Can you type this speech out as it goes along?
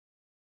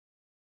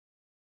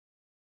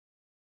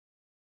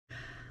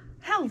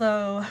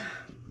Hello.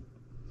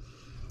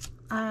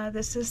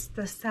 This is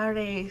the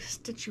Saturday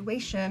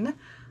situation.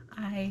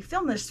 I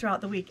film this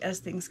throughout the week as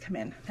things come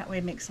in. That way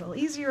it makes it a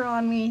little easier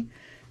on me,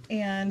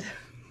 and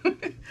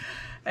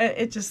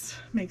it just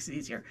makes it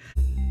easier.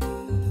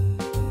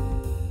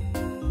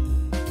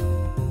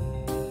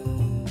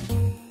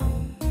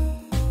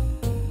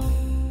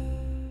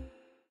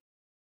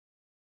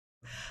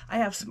 I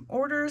have some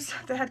orders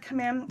that had come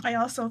in. I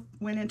also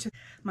went into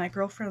my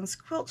girlfriend's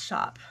quilt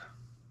shop.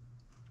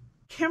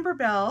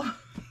 Kimberbell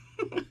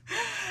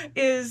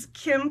is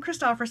Kim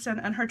Christopherson,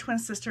 and her twin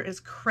sister is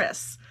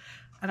Chris,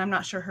 and I'm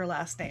not sure her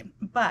last name,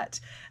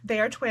 but they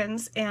are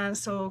twins. And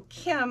so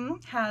Kim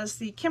has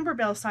the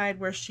Kimberbell side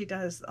where she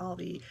does all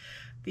the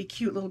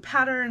cute little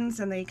patterns,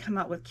 and they come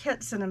out with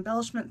kits and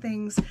embellishment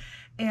things,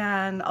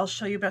 and I'll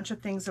show you a bunch of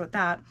things with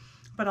that.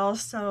 But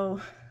also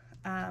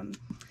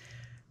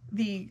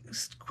the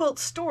quilt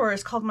store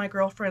is called My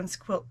Girlfriend's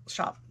Quilt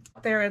Shop.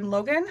 They're in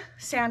Logan,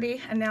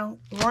 Sandy, and now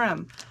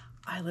Orem.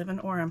 I live in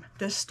Orem.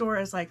 This store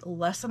is like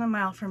less than a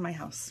mile from my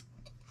house.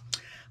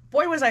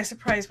 Boy, was I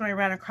surprised when I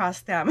ran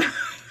across them.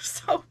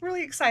 So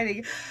really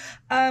exciting.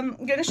 I'm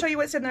going to show you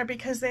what's in there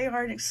because they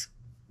are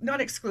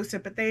not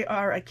exclusive, but they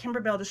are a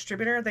Kimberbell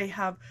distributor. They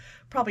have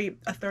probably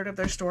a third of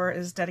their store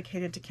is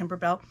dedicated to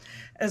Kimberbell,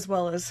 as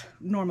well as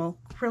normal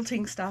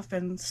quilting stuff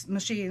and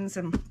machines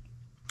and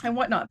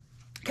whatnot.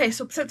 Okay,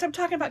 so since I'm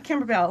talking about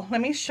Kimberbell, let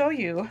me show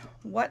you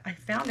what I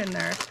found in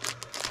there.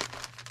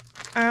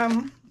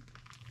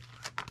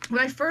 When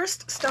I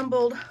first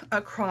stumbled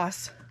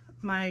across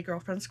My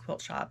Girlfriend's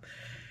Quilt Shop,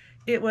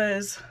 it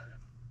was,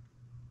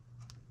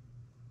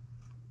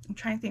 I'm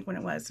trying to think when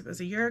it was. It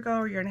was a year ago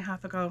or a year and a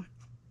half ago.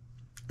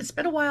 It's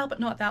been a while, but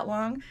not that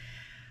long.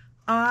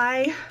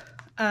 I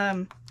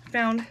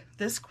found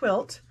this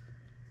quilt,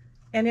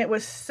 and it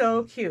was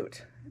so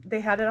cute. They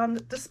had it on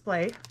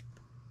display.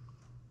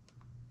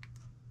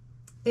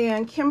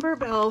 And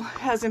Kimberbell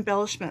has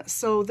embellishments.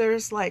 So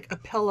there's like a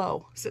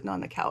pillow sitting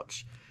on the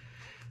couch.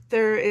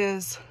 There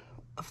is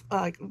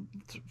like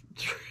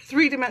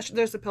three-dimensional,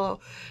 there's a pillow,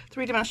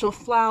 three-dimensional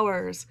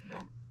flowers.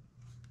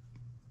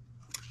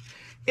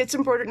 It's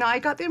embroidered. Now I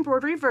got the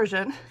embroidery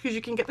version because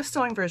you can get the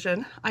sewing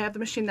version. I have the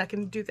machine that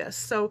can do this.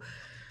 So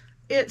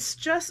it's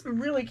just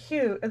really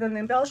cute. And then the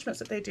embellishments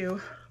that they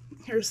do.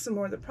 Here's some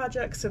more of the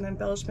projects and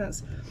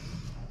embellishments.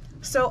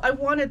 So I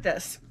wanted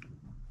this.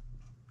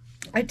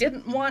 I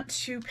didn't want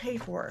to pay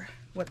for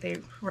what they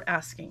were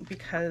asking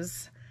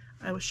because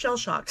I was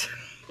shell-shocked.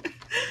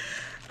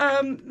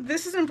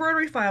 This is an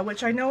embroidery file,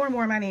 which I know are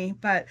more money,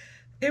 but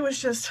it was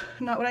just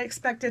not what I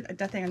expected.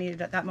 Nothing I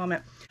needed at that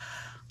moment.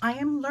 I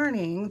am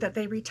learning that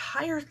they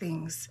retire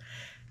things,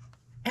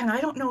 and I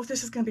don't know if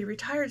this is going to be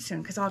retired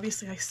soon because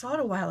obviously I saw it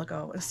a while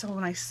ago. And so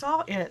when I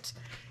saw it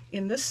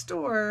in the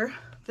store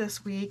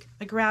this week,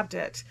 I grabbed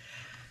it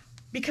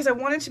because I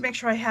wanted to make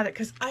sure I had it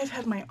because I've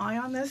had my eye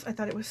on this. I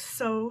thought it was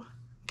so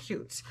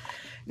cute.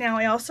 Now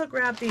I also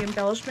grabbed the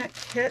embellishment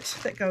kit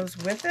that goes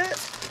with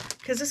it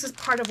because this is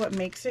part of what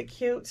makes it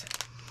cute.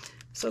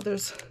 So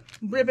there's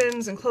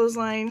ribbons and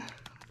clothesline,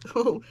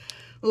 little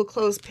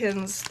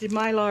clothespins, the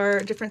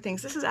mylar, different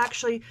things. This is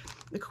actually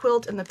the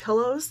quilt and the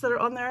pillows that are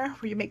on there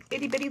where you make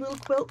itty bitty little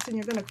quilts and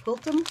you're going to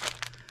quilt them.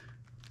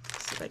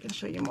 Let's see if I can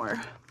show you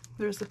more.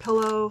 There's the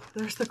pillow,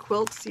 there's the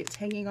quilt. See, it's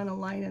hanging on a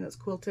line and it's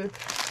quilted.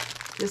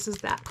 This is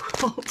that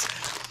quilt.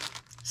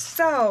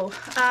 So,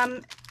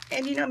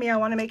 and you know me, I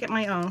want to make it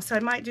my own, so I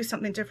might do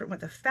something different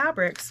with the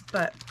fabrics,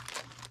 but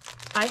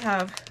I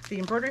have the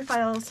embroidery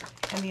files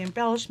and the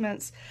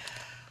embellishments.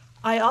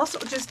 I also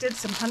just did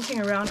some hunting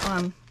around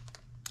on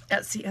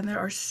Etsy, and there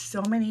are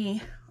so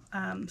many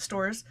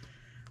stores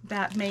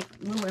that make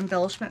little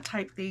embellishment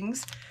type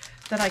things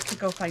that I could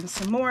go find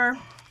some more.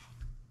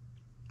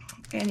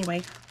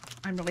 Anyway,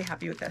 I'm really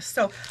happy with this.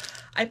 So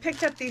I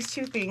picked up these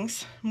two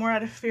things more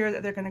out of fear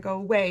that they're going to go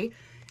away,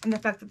 and the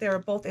fact that they were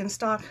both in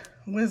stock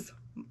was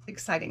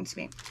exciting to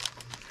me.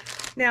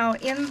 Now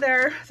in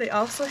there they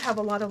also have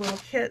a lot of little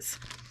kits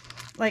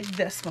like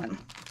this one.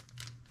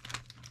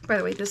 By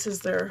the way, this is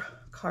their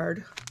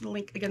card. The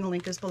link, again, the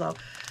link is below.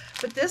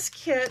 But this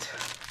kit,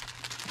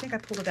 I think I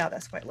pulled it out,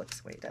 that's why it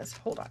looks the way it does.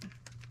 Hold on.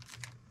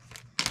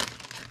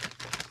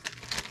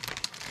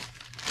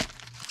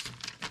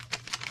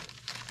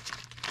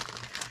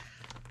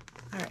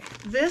 Alright,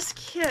 this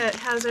kit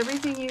has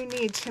everything you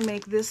need to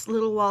make this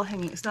little wall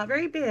hanging. It's not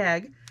very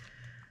big,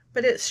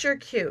 but it's sure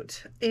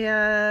cute.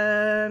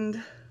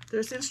 And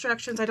there's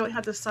instructions. I don't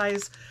have the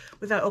size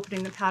without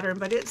opening the pattern,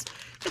 but it's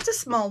a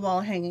small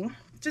wall hanging,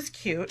 just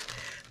cute.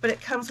 But it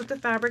comes with the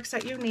fabrics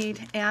that you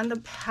need and the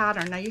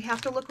pattern. Now you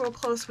have to look real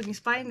close when you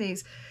find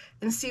these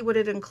and see what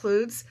it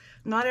includes.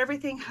 Not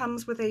everything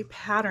comes with a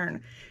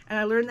pattern. And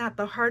I learned that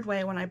the hard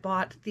way when I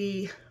bought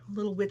the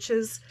Little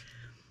Witches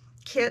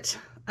kit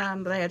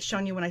that I had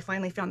shown you when I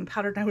finally found the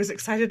pattern I was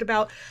excited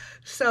about.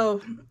 So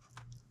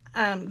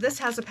this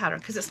has a pattern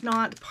because it's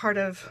not part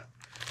of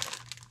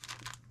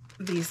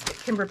these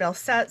Kimberbell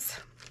sets,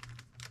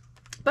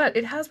 but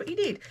it has what you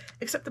need,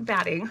 except the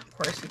batting. Of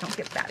course, you don't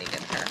get batting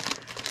in here.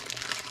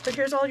 But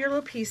here's all your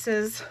little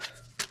pieces.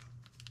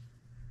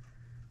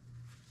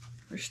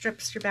 your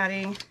strips, your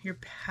batting, your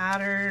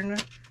pattern.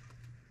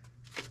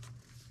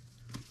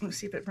 Let's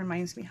see if it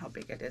reminds me how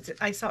big it is.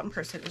 I saw it in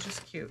person. It was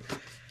just cute.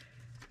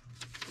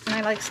 And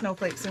I like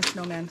snowflakes and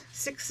snowmen.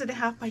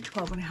 6.5 by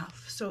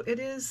 12.5. So it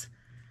is,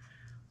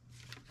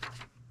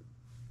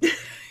 it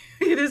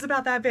is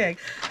about that big.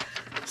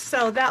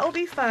 So that will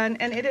be fun.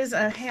 And it is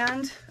a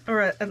hand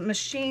or a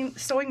machine,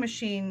 sewing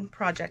machine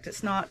project.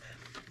 It's not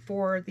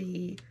for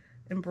the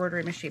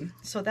embroidery machine.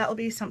 So that will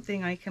be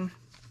something I can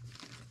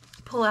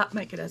pull out,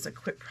 make it as a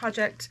quick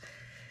project.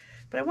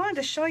 But I wanted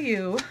to show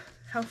you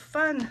how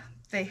fun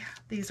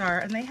these are,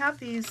 and they have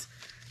these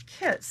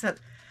kits that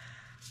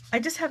I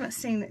just haven't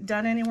seen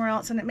done anywhere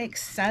else, and it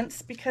makes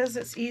sense because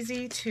it's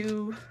easy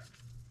to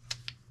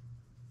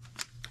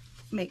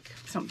make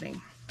something,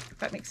 if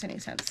that makes any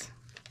sense.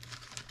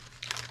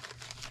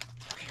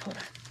 Okay, hold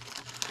on.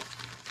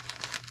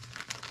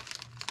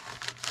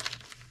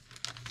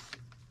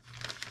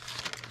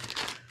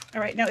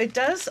 All right, now it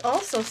does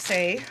also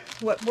say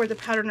where the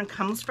pattern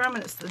comes from,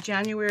 and it's the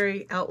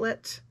January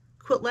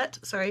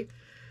Quiltlet, sorry.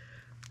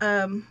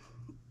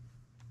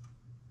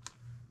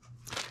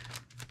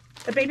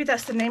 Maybe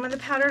that's the name of the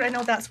pattern. I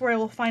know that's where I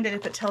will find it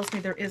if it tells me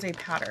there is a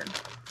pattern.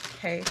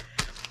 Okay.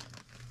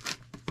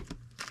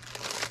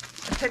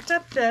 I picked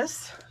up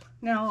this.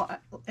 Now,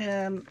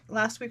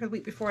 last week or the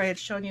week before, I had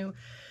shown you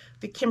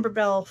the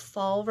Kimberbell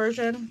fall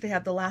version. They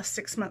have the last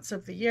 6 months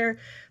of the year.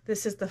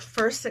 This is the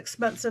first 6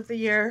 months of the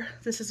year.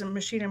 This is a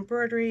machine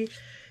embroidery.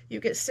 You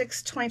get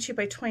 6 22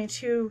 by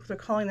 22. They're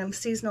calling them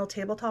seasonal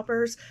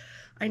tabletoppers.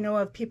 I know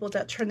of people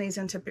that turn these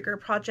into bigger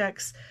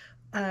projects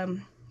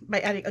by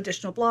adding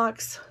additional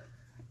blocks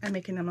and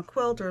making them a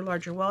quilt or a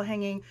larger wall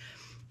hanging.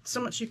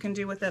 So much you can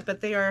do with it, but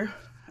they are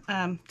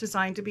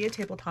designed to be a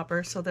table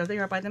topper. So there they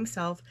are by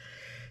themselves.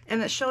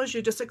 And it shows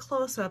you just a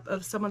close-up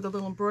of some of the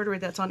little embroidery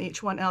that's on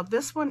each one. Now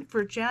this one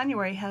for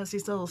January has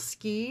these little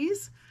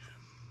skis.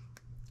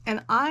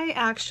 And I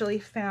actually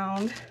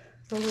found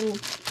the little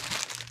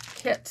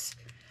kit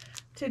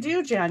to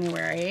do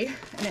January.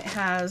 And it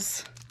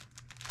has,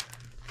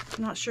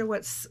 I'm not sure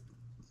what's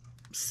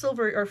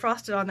silver or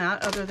frosted on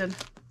that other than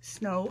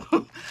snow.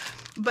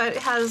 But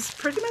it has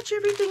pretty much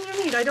everything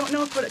you need. I don't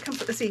know what it comes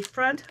with. Let's see,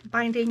 front,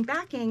 binding,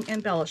 backing,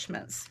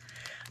 embellishments.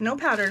 No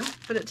pattern,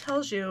 but it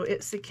tells you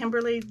it's the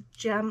Kimberbell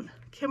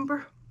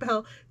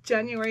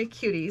January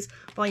Cuties,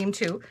 Volume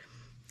 2.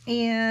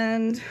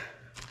 And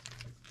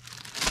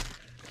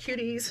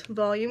Cuties,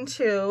 Volume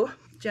 2,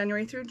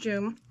 January through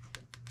June.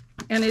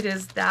 And it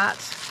is that,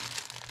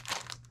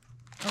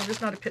 oh, there's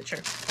not a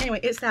picture.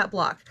 Anyway, it's that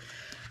block.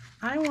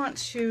 I want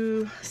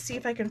to see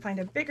if I can find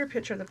a bigger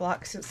picture of the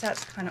block since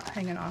that's kind of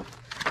hanging off.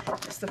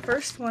 It's the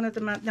first one of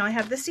the month. Now I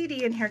have the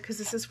CD in here because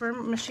this is for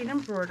machine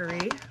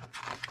embroidery.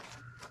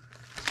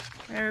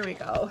 There we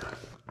go.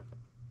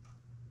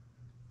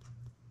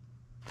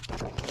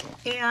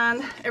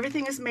 And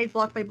everything is made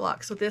block by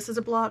block. So this is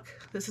a block,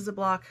 this is a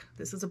block,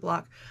 this is a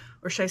block,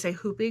 or should I say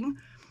hooping?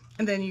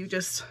 And then you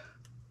just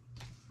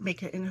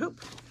make it in a hoop.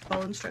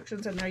 Follow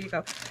instructions and there you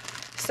go.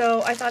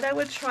 So I thought I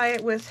would try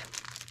it with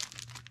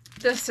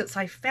this since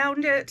I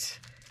found it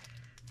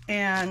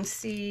and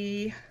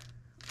see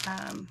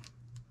how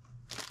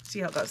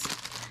it goes.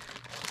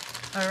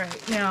 All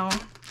right, now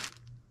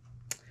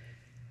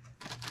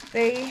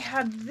they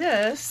had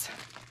this,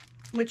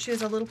 which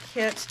is a little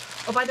kit.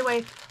 Oh, by the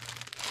way,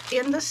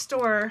 in the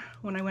store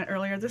when I went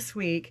earlier this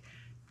week,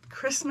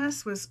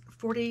 Christmas was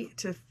 40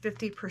 to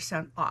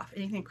 50% off,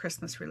 anything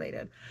Christmas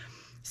related.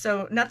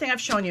 So nothing I've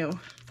shown you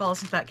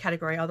falls into that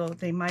category, although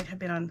they might have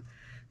been on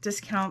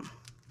discount.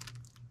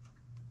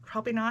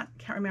 Probably not,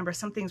 can't remember,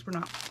 some things were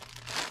not.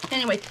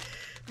 Anyway,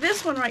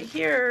 this one right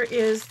here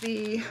is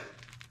the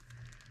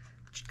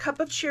Cup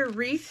of Cheer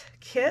Wreath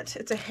Kit.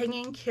 It's a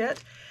hanging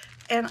kit.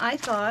 And I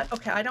thought,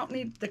 okay, I don't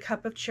need the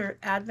Cup of Cheer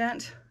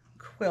Advent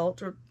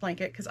quilt or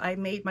blanket because I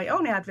made my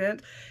own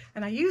Advent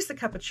and I used the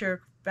Cup of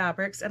Cheer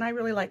fabrics and I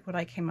really like what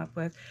I came up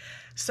with.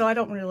 So I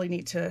don't really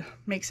need to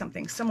make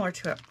something similar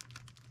to it.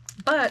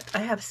 But I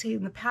have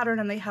seen the pattern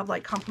and they have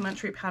like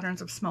complementary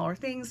patterns of smaller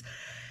things.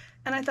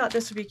 And I thought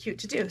this would be cute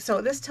to do.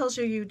 So this tells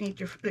you you need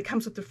it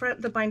comes with the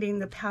front, the binding,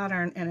 the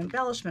pattern, and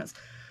embellishments.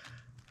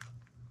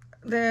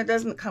 Then it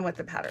doesn't come with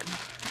the pattern.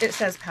 It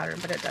says pattern,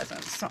 but it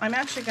doesn't. So I'm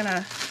actually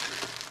gonna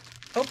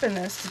open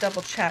this to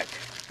double check.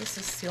 This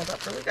is sealed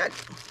up really good.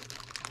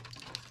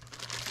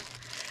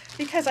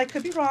 Because I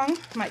could be wrong,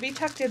 might be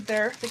tucked in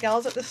there. The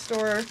gals at the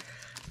store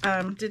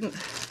didn't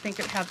think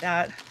it had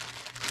that.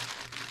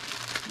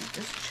 Let me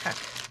just check.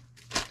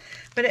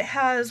 But it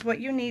has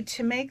what you need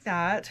to make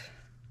that.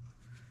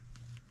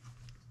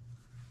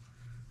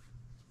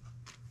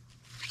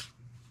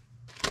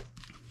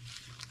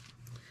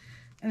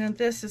 And then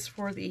this is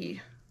for the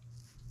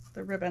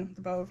ribbon,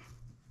 the bow.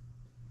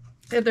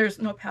 There's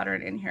no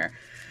pattern in here.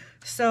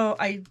 So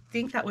I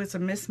think that was a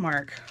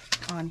mismark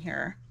on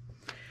here.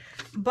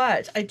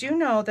 But I do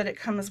know that it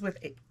comes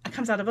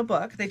out of a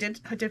book. I did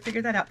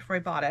figure that out before I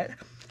bought it.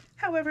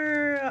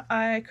 However,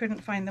 I couldn't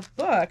find the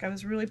book. I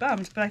was really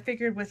bummed, but I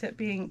figured with it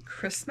being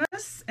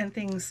Christmas and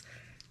things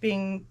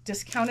being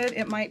discounted.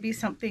 It might be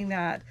something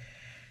that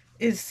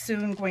is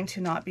soon going to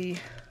not be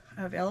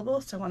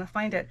available, so I want to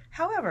find it.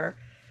 However,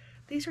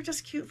 these are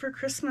just cute for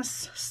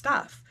Christmas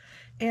stuff,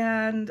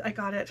 and I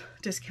got it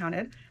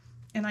discounted,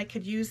 and I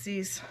could use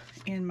these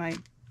in my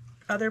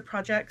other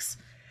projects,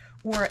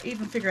 or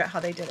even figure out how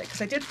they did it,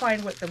 because I did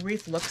find what the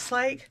wreath looks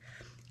like,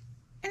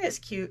 and it's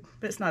cute,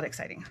 but it's not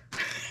exciting.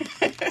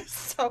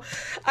 So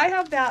I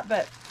have that,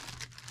 but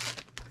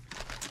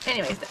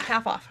anyways,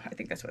 half off. I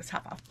think that's what it's,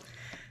 half off.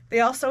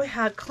 They also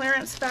had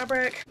clearance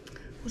fabric.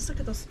 Let's look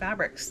at those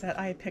fabrics that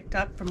I picked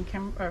up from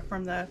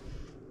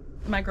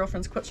my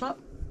girlfriend's quilt shop.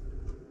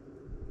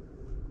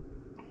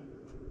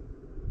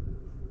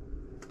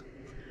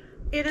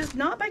 It is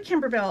not by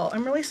Kimberbell.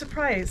 I'm really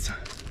surprised,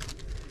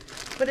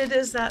 but it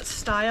is that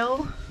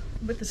style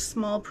with the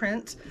small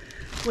print,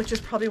 which is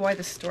probably why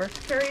the store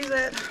carries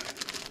it.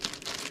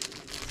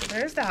 So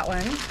there's that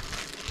one.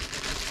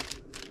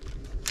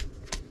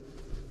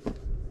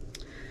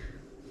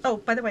 Oh,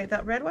 by the way,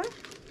 that red one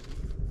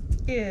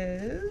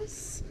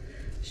is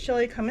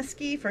Shelley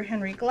Comiskey for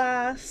Henry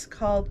Glass,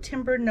 called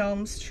Timber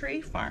Gnomes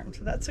Tree Farm.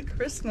 So that's a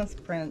Christmas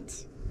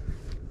print.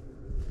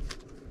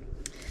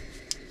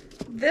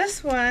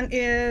 This one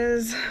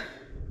is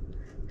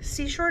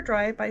Seashore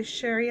Drive by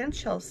Sherry and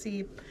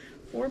Chelsea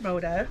for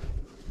Moda.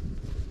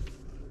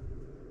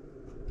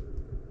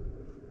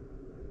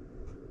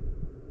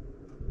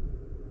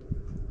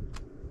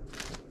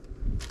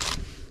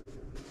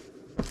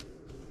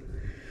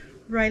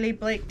 Riley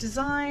Blake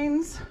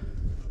Designs,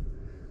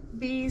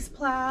 Bees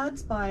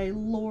Plaids by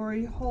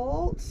Lori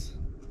Holt.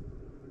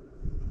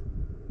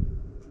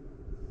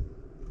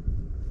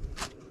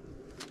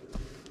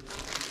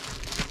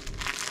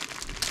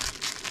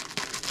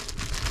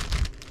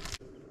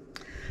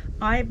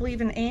 I Believe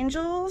in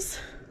Angels,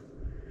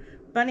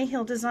 Bunny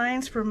Hill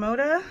Designs for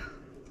Moda.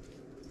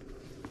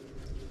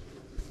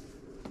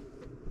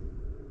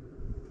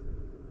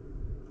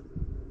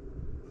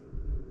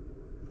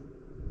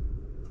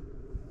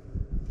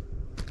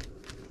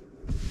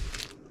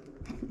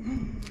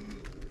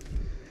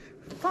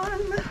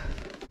 Fun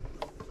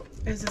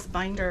is this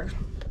binder.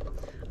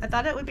 I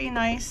thought it would be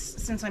nice,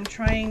 since I'm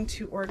trying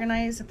to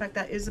organize. In fact,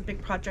 that is a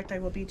big project I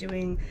will be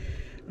doing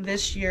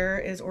this year,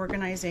 is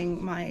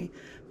organizing my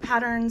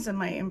patterns and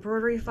my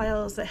embroidery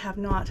files that have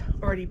not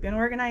already been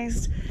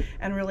organized.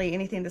 And really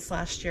anything this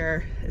last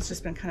year has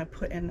just been kind of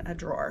put in a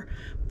drawer,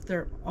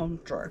 their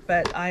own drawer.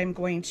 But I'm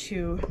going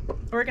to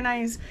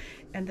organize,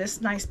 and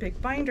this nice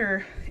big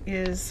binder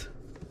is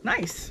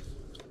nice.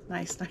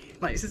 Nice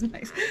is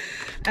nice.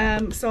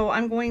 So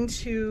I'm going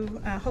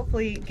to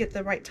hopefully get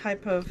the right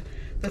type of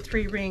the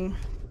 3-ring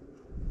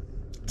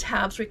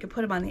tabs where you can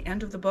put them on the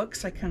end of the book,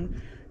 so I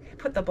can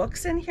put the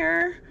books in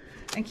here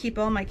and keep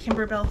all my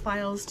Kimberbell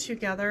files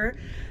together,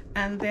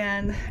 and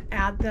then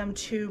add them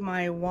to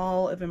my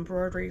wall of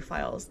embroidery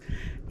files.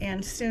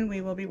 And soon we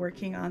will be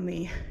working on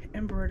the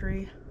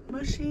embroidery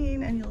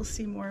machine, and you'll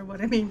see more of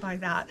what I mean by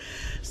that.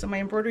 So my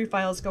embroidery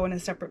files go in a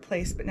separate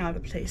place, but now I have a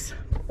place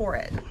for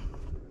it.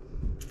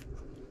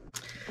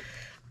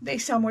 They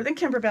sell more than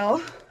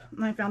Kimberbell,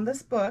 and I found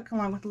this book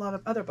along with a lot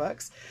of other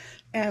books.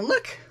 And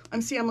look,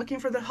 I'm looking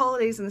for the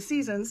holidays and the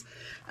seasons,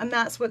 and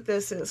that's what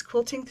this is,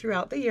 Quilting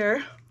Throughout the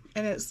Year.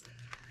 And it's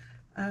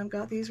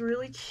got these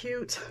really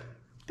cute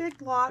big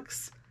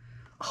blocks.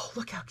 Oh,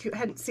 look how cute. I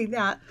hadn't seen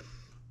that.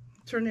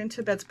 Turned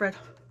into bedspread.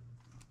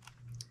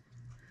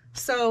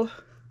 So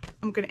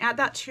I'm going to add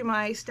that to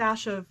my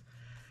stash of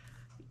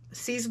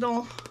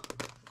seasonal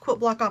quilt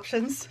block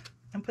options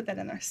and put that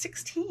in there.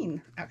 16,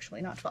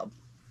 actually, not 12.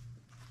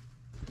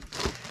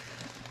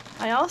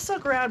 I also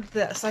grabbed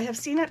this. I have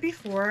seen it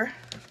before.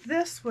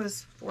 This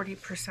was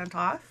 40%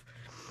 off.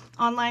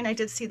 Online, I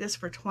did see this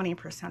for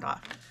 20%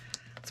 off.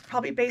 It's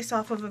probably based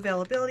off of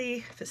availability.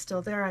 If it's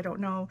still there, I don't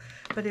know.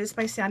 But it is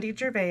by Sandy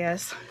Gervais.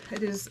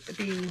 It is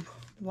the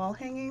wall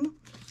hanging.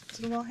 Is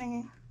it a wall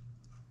hanging?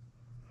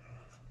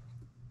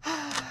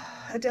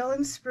 Adele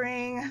in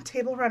Spring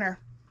table runner.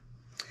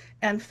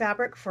 And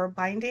fabric for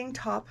binding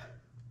top.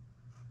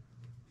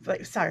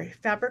 Sorry,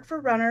 fabric for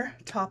runner,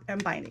 top,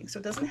 and binding. So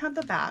it doesn't have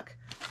the back.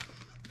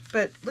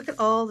 But look at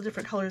all the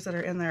different colors that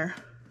are in there.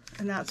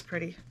 And that's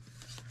pretty.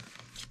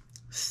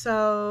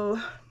 So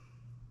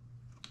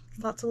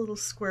lots of little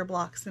square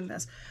blocks in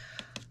this.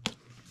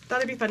 Thought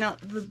it'd be fun. Now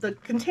the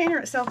container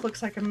itself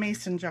looks like a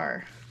mason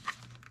jar.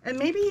 And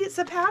maybe it's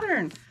a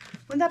pattern.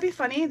 Wouldn't that be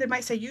funny? They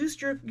might say,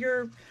 use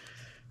your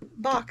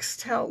box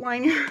to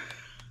outline your...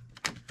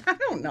 I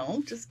don't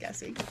know, just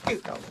guessing.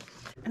 Cute though.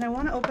 And I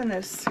want to open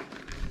this,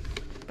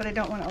 but I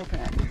don't want to open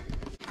it.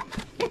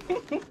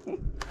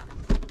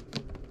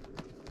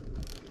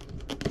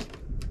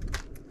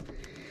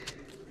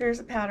 There's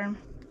a pattern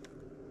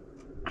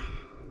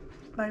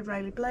by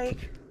Riley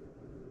Blake.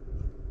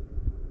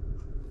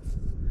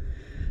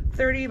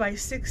 30 by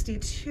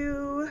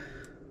 62.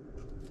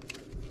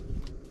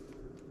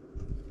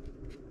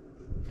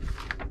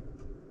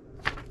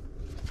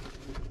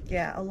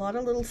 Yeah, a lot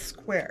of little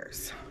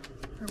squares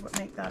are what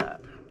make that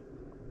up.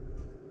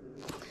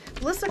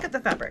 Let's look at the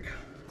fabric.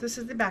 This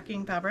is the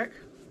backing fabric.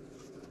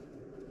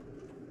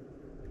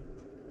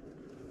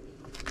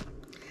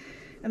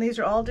 And these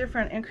are all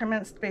different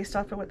increments based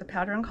off of what the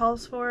pattern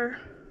calls for.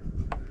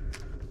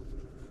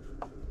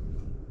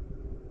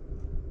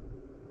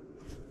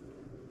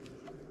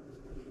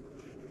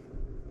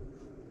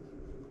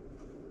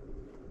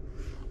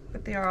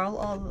 But they are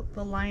all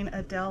the line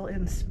Adele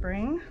in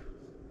spring.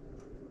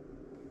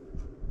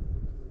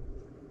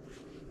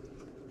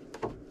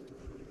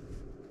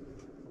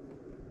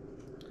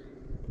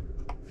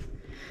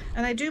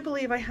 And I do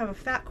believe I have a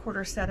fat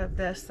quarter set of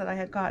this that I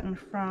had gotten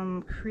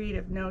from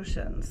Creative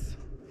Notions.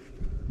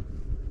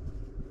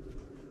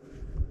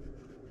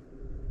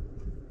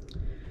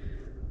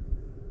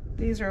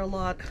 These are a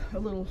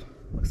little,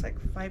 looks like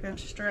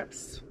 5-inch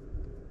strips.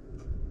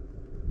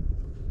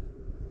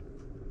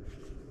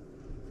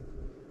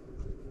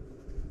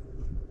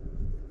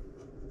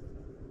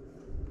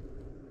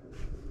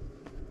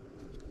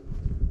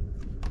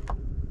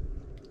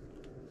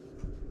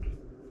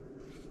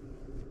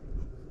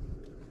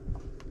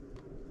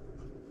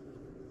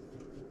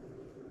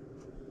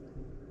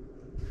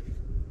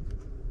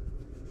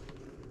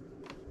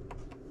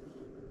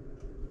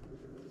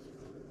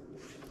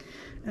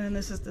 And then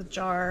this is the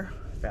jar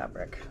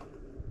fabric.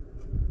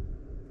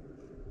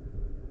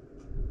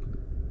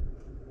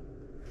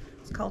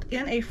 It's called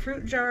In a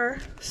Fruit Jar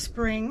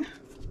Spring.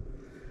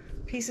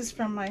 Pieces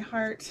from My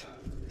Heart.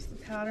 It's the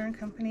pattern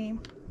company.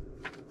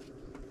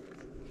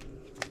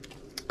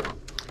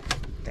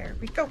 There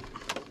we go.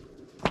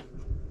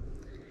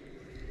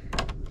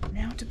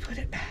 Now to put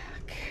it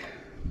back.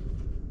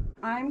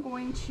 I'm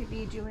going to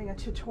be doing a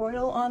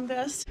tutorial on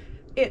this.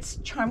 It's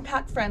charm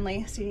pack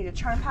friendly, so you need a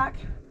charm pack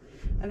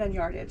and then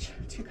yardage,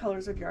 2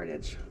 colors of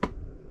yardage.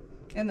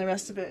 And the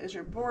rest of it is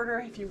your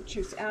border, if you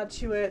choose to add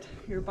to it,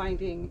 your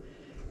binding,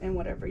 and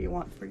whatever you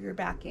want for your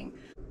backing.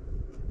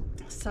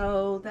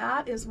 So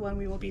that is one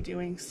we will be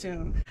doing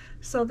soon.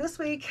 So this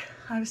week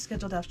I was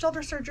scheduled to have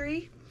shoulder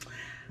surgery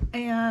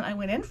and I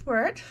went in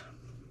for it.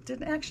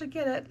 Didn't actually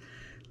get it,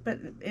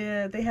 but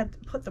they had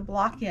put the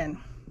block in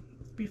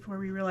before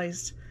we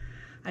realized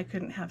I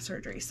couldn't have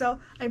surgery. So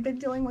I've been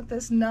dealing with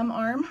this numb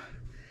arm.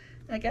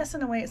 I guess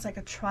in a way it's like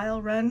a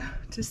trial run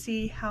to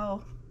see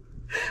how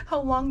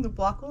long the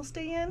block will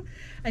stay in.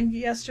 And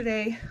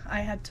yesterday I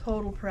had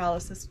total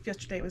paralysis.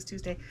 Yesterday was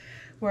Tuesday,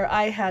 where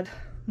I had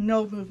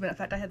no movement. In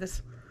fact, I had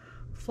this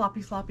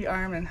floppy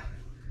arm, and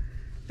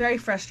very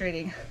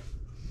frustrating.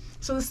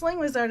 So the sling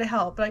was there to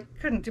help, but I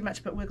couldn't do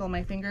much but wiggle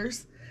my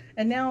fingers.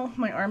 And now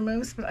my arm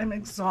moves, but I'm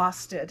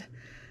exhausted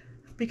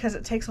because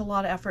it takes a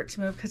lot of effort to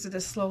move because it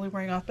is slowly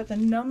wearing off, but the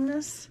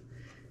numbness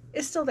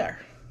is still there.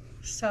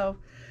 So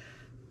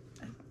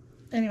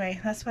anyway,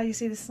 that's why you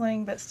see the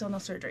sling, but still no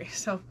surgery.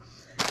 So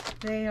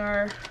they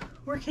are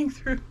working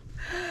through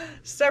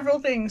several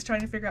things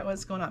trying to figure out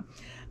what's going on.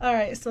 All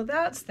right, so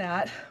that's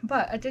that.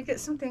 But I did get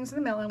some things in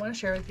the mail I want to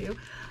share with you.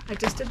 I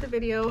just did the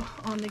video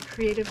on the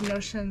Creative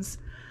Notions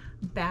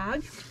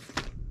bag.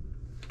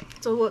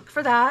 So look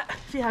for that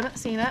if you haven't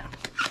seen it.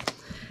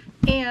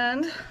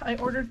 And I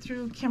ordered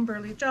through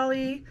Kimberly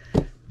Jolly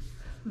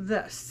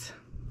this.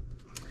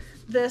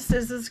 This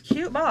is this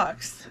cute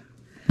box.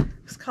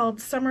 It's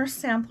called Summer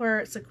Sampler.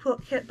 It's a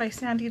quilt kit by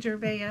Sandy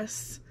Gervais.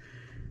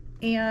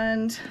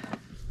 And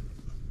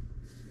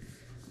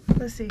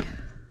let's see.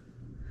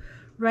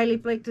 Riley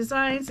Blake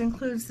Designs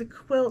includes the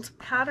quilt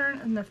pattern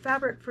and the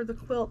fabric for the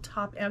quilt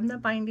top and the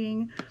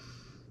binding.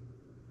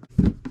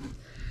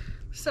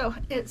 So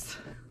it's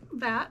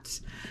that.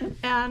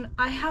 And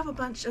I have a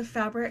bunch of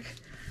fabric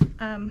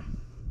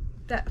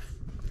that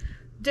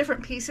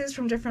different pieces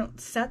from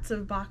different sets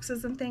of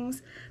boxes and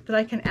things that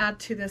I can add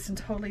to this and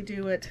totally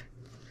do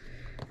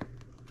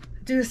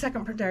a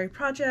secondary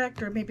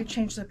project, or maybe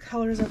change the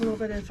colors a little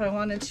bit if I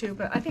wanted to.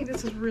 But I think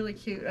this is really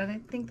cute, and I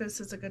think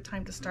this is a good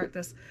time to start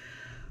this,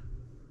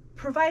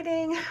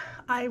 providing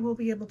I will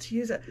be able to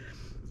use it.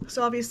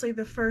 So obviously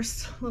the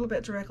first little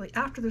bit directly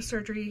after the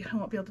surgery, I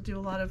won't be able to do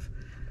a lot of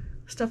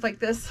stuff like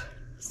this,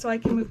 so I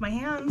can move my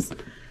hands,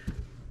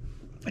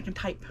 I can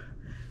type,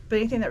 but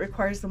anything that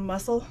requires the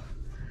muscle,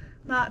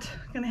 not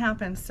gonna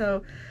happen.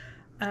 So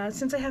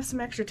since I have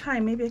some extra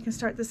time, maybe I can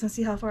start this and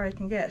see how far I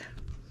can get.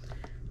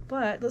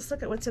 But let's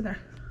look at what's in there.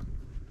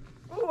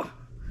 Oh,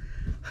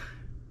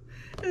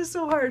 it is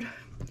so hard.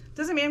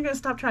 Doesn't mean I'm gonna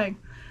stop trying.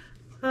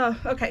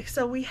 Okay,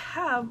 so we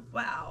have,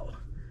 wow.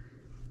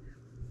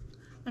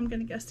 I'm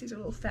gonna guess these are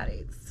little fat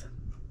 8s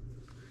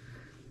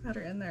that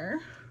are in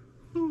there.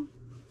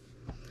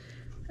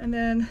 And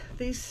then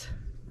these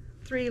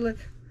 3 look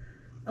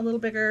a little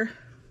bigger.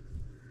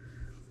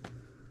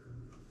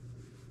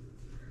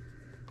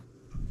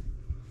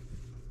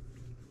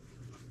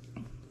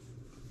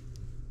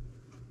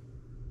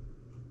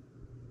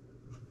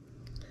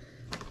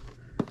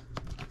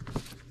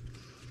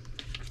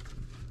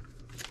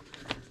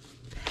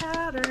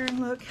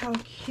 Pattern, look how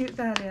cute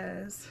that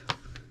is.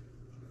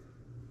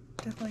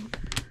 Definitely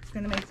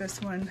gonna make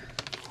this one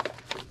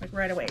like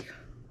right away.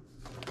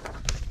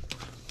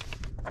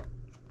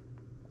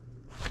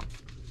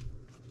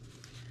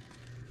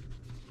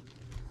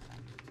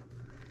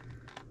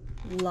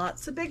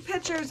 Lots of big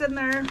pictures in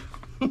there.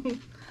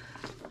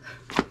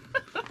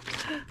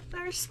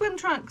 They're There's swim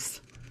trunks,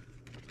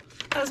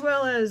 as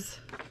well as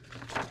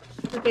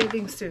the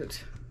bathing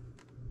suit.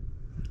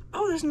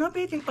 Oh, there's no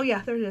bathing. Oh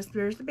yeah, there it is.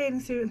 There's the bathing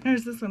suit and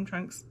there's the swim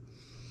trunks.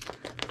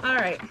 All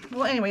right.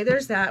 Well, anyway,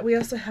 there's that. We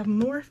also have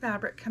more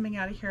fabric coming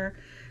out of here.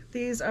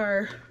 These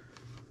are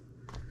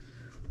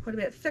quite a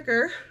bit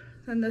thicker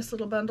than this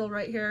little bundle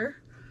right here.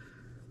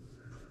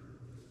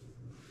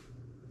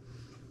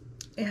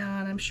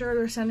 And I'm sure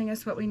they're sending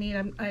us what we need.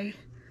 I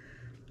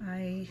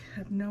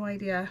have no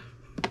idea.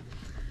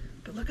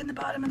 But look in the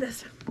bottom of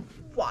this.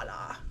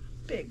 Voila!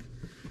 Big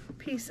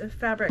piece of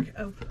fabric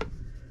of,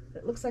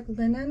 it looks like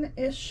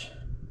linen-ish.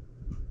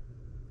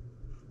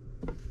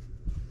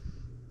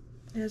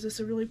 It has this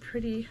a really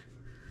pretty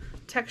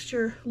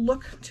texture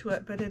look to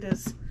it, but it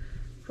is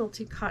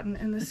quilty cotton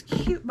in this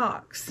cute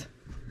box.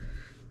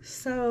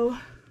 So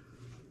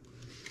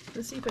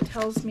let's see if it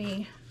tells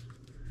me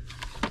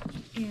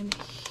in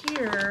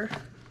here.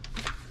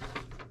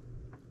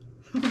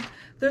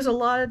 There's a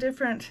lot of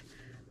different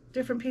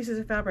pieces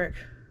of fabric.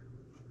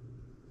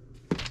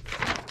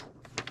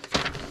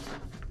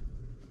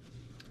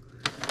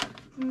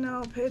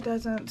 Nope, it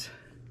doesn't.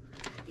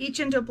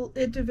 Each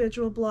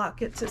individual block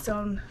gets its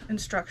own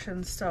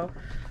instructions, so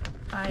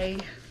I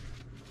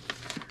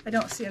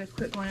don't see at a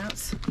quick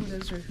glance what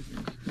is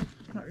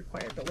not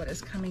required, but what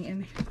is coming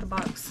in the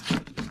box.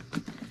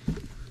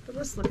 But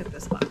let's look at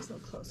this box a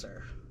little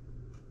closer.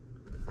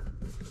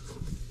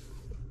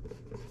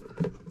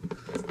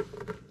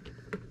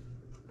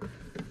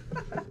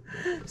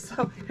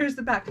 So here's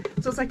the back.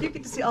 So it's like you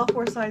get to see all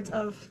four sides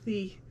of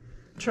the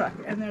truck,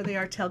 and there they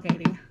are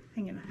tailgating,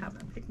 hanging out,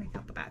 picnic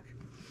out the back.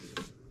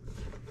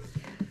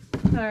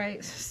 All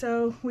right,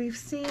 so we've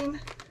seen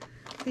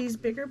these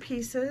bigger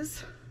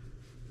pieces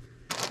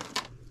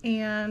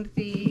and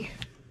a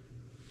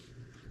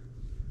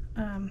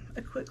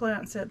quick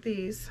glance at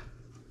these.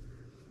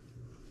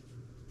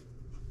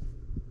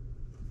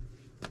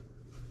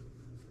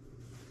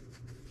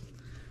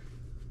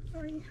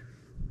 Sorry.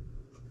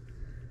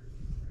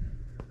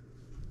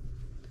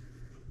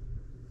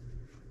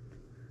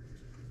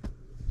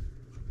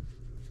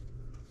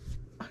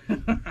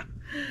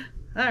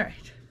 All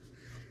right.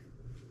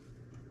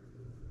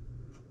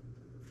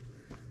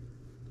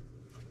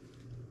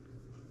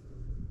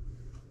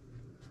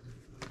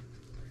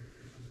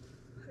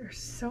 There's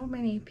so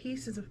many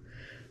pieces of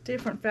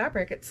different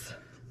fabric. It's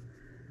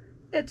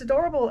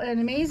adorable and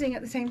amazing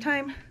at the same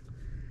time.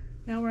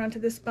 Now we're onto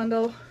this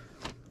bundle.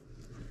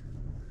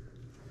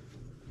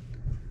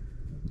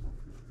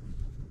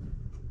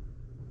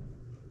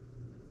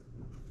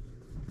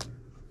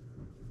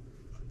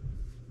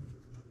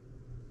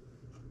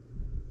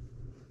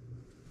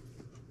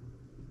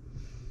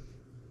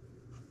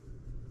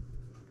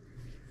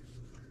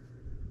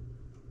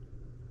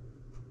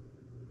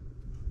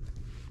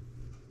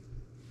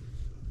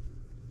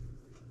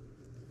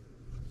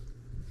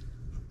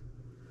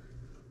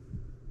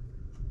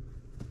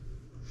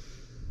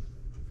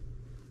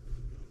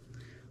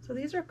 So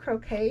these are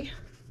croquet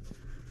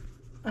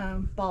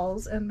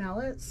balls and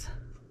mallets.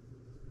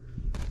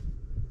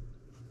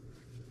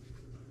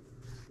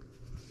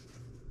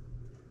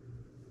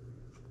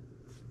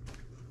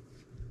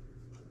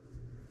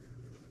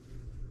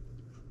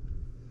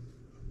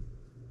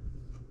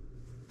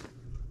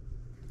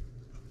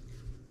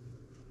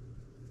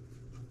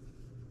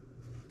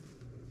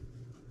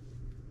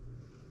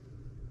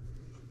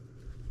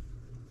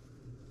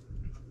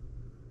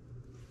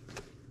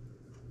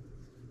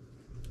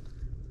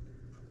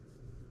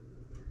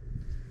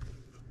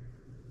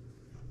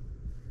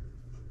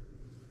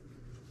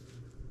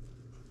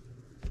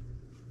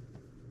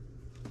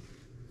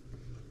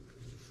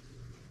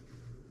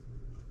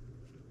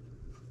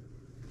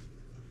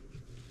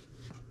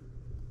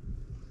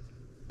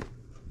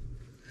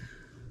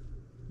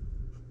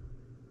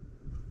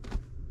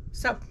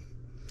 So,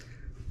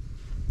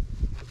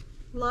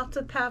 lots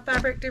of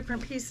fabric,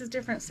 different pieces,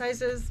 different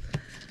sizes.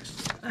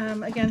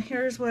 Again,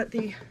 here's what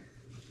the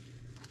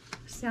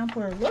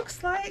sampler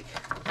looks like.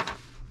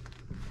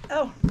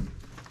 Oh,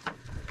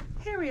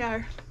 here we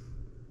are.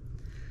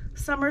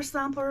 Summer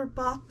sampler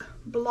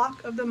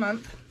block of the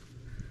month.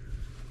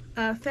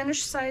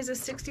 Finished size is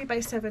 60 by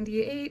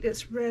 78.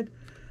 It's red,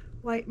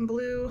 white, and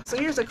blue. So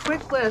here's a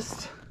quick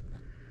list.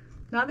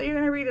 Not that you're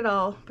going to read it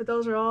all, but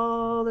those are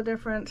all the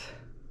different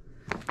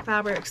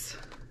fabrics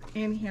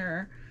in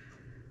here.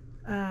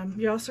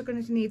 You're also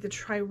going to need the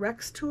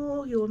Tri-Rex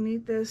tool. You will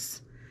need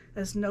this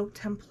as no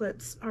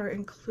templates are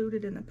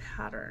included in the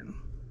pattern.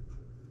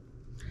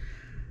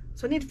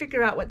 So I need to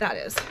figure out what that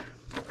is.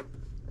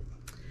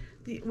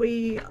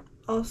 We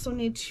also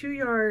need 2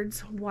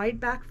 yards wide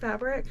back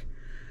fabric,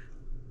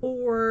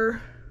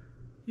 or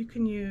you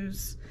can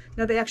use,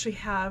 now they actually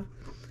have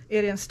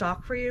it in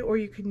stock for you, or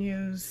you can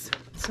use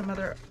some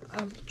other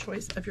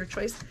choice of your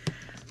choice.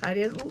 I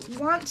didn't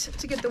want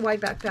to get the wide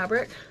back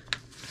fabric.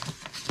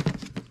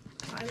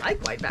 I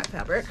like wide back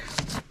fabric,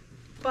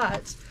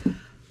 but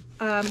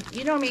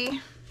you know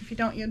me, if you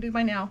don't, you'll do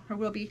by now, or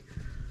will be.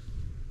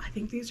 I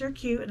think these are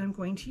cute and I'm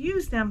going to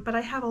use them, but I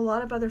have a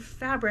lot of other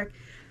fabric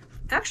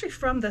actually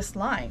from this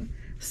line.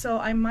 So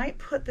I might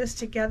put this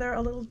together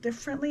a little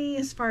differently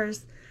as far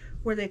as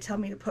where they tell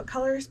me to put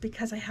colors,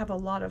 because I have a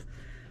lot of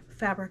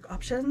fabric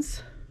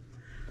options.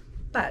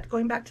 But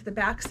going back to the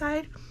back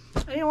side,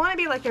 I didn't want to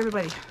be like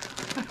everybody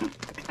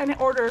and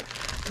order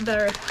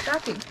their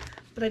backing.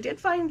 But I did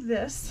find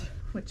this,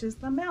 which is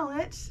the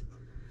mallet,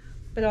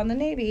 but on the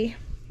navy,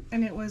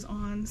 and it was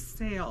on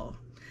sale.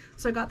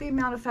 So I got the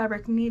amount of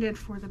fabric needed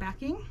for the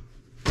backing,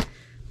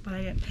 but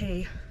I didn't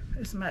pay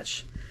as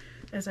much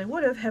as I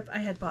would have if I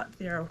had bought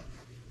their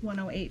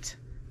 108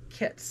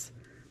 kits,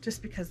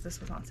 just because this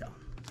was on sale.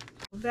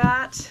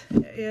 That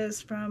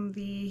is from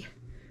the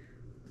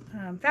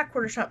Fat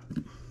Quarter Shop.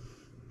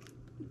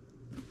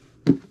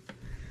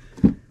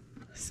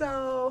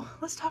 So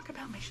let's talk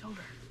about my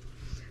shoulder,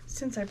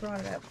 since I brought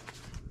it up.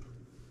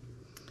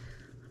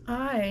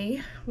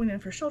 I went in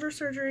for shoulder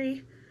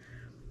surgery.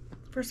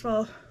 First of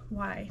all,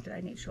 why did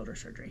I need shoulder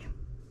surgery?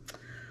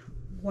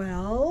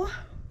 Well,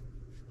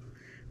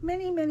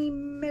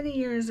 many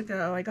years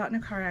ago, I got in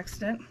a car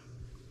accident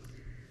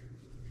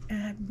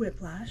and had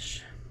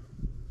whiplash,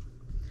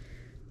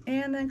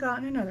 and then got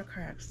in another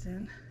car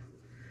accident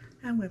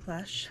and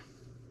whiplash,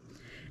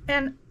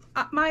 and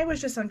mine was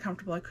just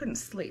uncomfortable. I couldn't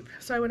sleep,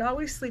 so I would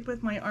always sleep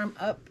with my arm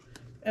up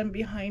and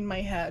behind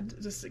my head.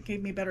 Just it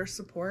gave me better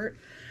support.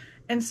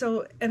 And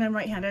so, and I'm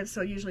right-handed,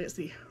 so usually it's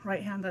the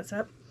right hand that's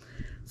up.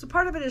 So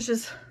part of it is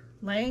just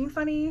laying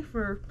funny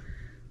for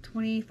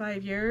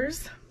 25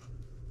 years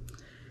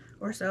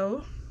or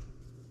so,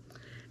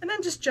 and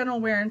then just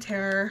general wear and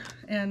tear,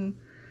 and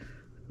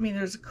I mean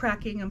there's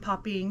cracking and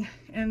popping,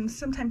 and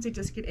sometimes they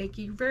just get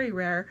achy. Very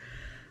rare.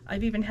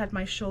 I've even had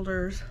my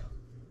shoulders,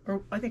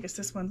 or I think it's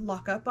this one,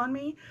 lock up on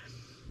me.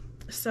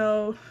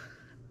 So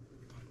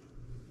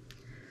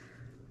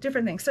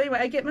different things. So anyway,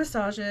 I get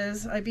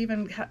massages. I've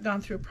even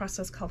gone through a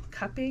process called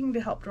cupping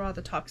to help draw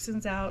the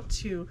toxins out,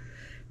 to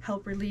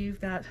help relieve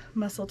that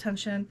muscle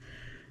tension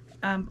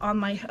on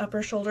my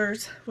upper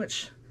shoulders,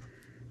 which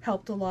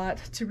helped a lot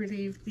to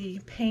relieve the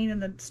pain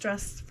and the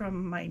stress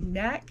from my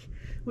neck,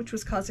 which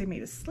was causing me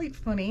to sleep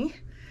funny,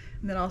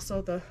 and then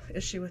also the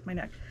issue with my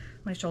neck,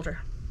 my shoulder.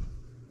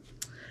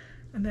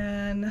 And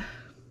then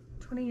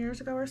 20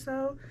 years ago or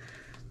so,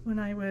 when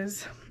I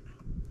was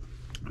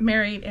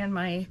married and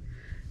my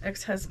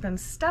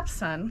ex-husband's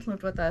stepson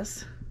lived with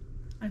us,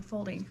 I'm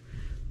folding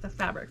the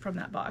fabric from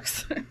that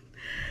box.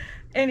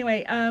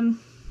 Anyway,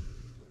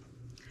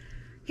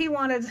 he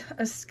wanted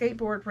a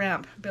skateboard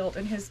ramp built,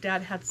 and his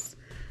dad had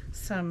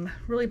some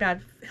really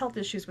bad health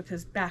issues with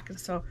his back, and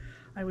so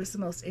I was the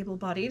most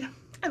able-bodied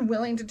and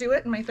willing to do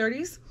it in my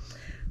 30s.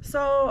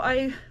 So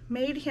I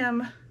made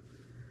him,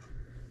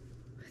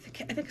 I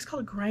think it's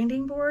called a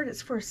grinding board.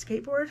 It's for a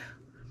skateboard.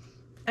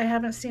 I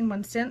haven't seen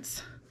one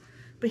since,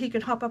 but he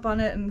could hop up on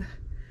it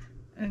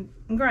and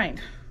grind.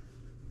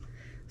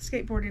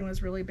 Skateboarding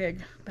was really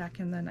big back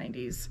in the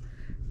 90s,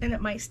 and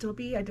it might still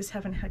be. I just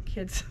haven't had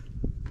kids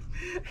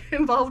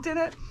involved in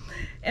it.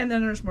 And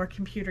then there's more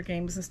computer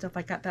games and stuff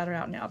like that that are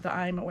out now that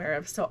I'm aware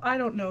of. So I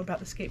don't know about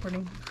the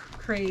skateboarding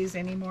craze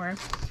anymore.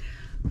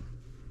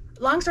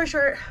 Long story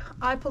short,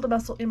 I pulled a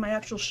muscle in my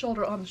actual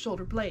shoulder on the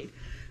shoulder blade,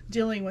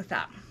 dealing with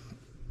that.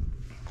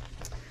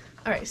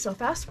 All right, so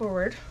fast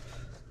forward,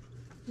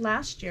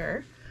 last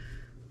year,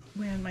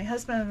 when my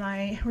husband and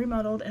I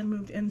remodeled and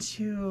moved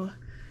into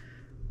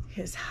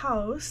his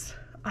house,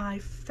 I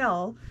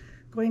fell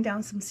going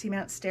down some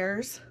cement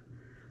stairs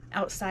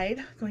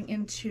outside going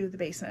into the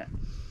basement,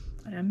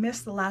 and I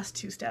missed the last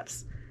 2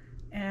 steps,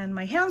 and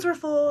my hands were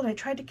full, and I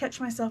tried to catch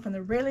myself, and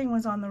the railing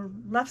was on the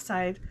left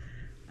side,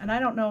 and I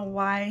don't know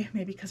why,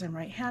 maybe because I'm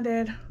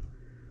right-handed,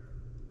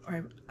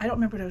 or I don't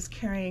remember what I was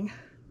carrying.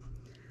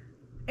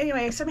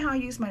 Anyway, somehow I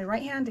used my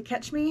right hand to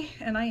catch me,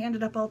 and I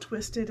ended up all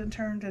twisted and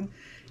turned,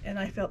 and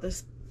I felt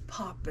this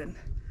pop and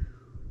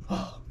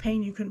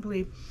pain you couldn't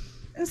believe.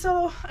 And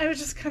so I was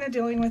just kind of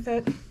dealing with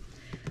it.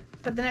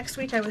 But the next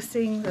week I was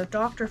seeing the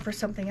doctor for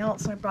something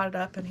else, and I brought it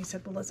up, and he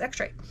said, well, let's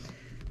x-ray.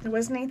 There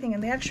wasn't anything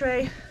in the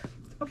x-ray.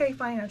 Okay,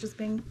 fine,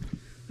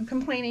 I'm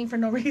complaining for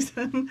no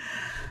reason.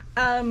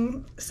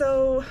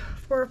 So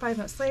 4 or 5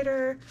 months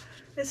later,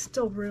 it's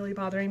still really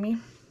bothering me.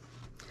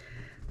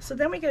 So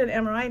then we get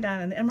an MRI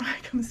done, and the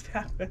MRI comes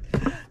back with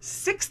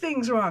 6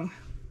 things wrong.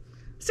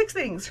 6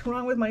 things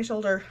wrong with my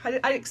shoulder.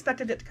 I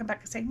expected it to come back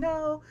and say,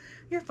 no,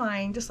 you're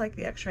fine, just like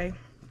the x-ray.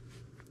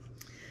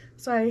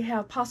 So I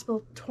have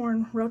possible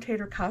torn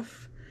rotator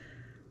cuff.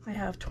 I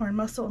have torn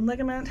muscle and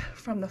ligament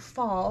from the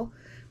fall,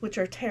 which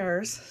are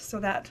tears,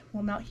 so that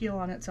will not heal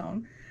on its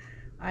own.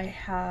 I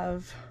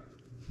have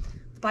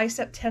the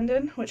bicep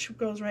tendon, which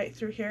goes right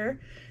through here.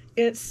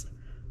 It's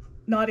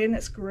not in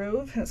its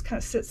groove, and it kind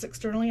of sits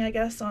externally, I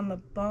guess, on the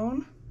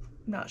bone.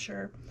 Not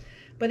sure.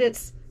 But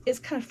it's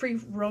kind of free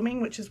roaming,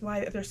 which is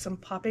why there's some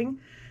popping.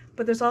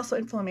 But there's also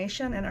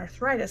inflammation and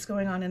arthritis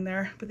going on in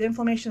there. But the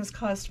inflammation is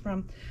caused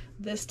from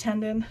this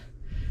tendon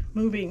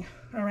moving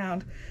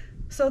around.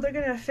 So they're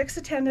going to fix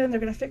the tendon, they're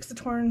going to fix the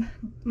torn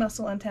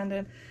muscle and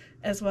tendon,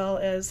 as well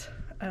as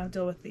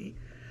deal with the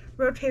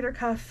rotator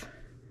cuff.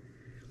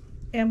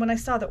 And when I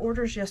saw the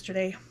orders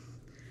yesterday,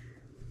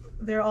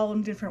 they're all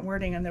in different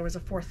wording, and there was a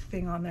fourth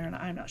thing on there, and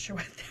I'm not sure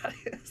what that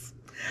is.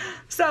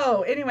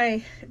 So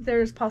anyway,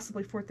 there's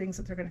possibly 4 things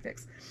that they're going to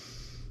fix.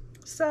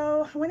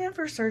 So I went in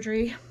for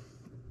surgery.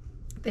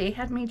 They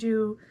had me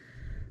do,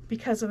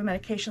 because of a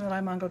medication that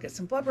I'm on, go get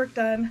some blood work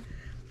done.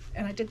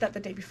 And I did that the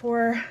day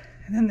before.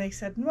 And then they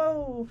said,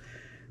 no,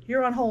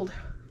 you're on hold.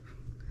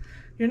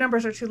 Your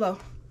numbers are too low.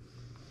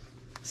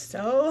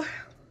 So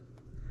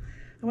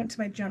I went to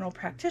my general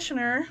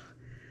practitioner,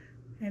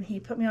 and he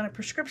put me on a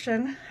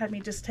prescription, had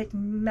me just take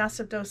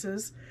massive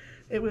doses.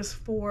 It was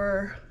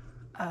for,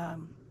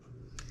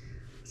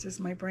 this is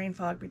my brain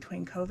fog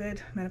between COVID,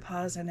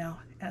 menopause, and now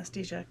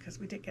anesthesia, because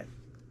we did get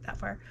that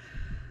far,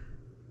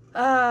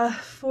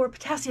 for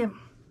potassium.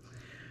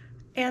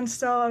 And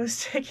so I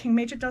was taking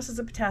major doses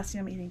of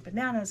potassium, eating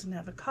bananas and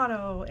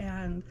avocado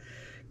and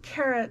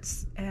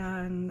carrots,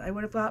 and I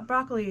would have got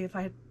broccoli if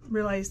I had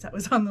realized that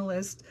was on the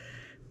list.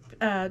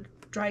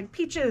 Dried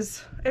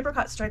peaches,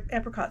 apricots, dried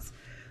apricots.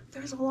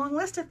 There's a long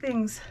list of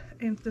things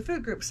in the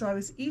food group. So I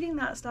was eating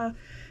that stuff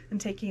and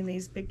taking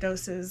these big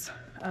doses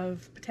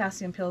of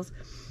potassium pills.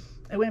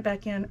 I went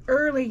back in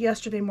early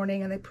yesterday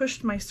morning, and they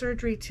pushed my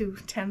surgery to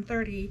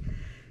 10:30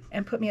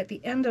 and put me at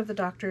the end of the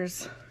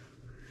doctor's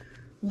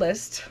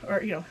list,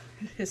 or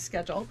his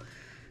schedule.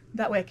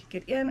 That way I could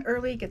get in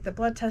early, get the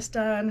blood test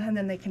done, and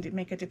then they can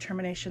make a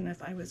determination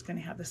if I was going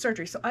to have the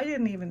surgery. So I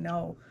didn't even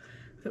know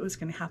if it was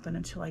going to happen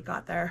until I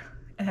got there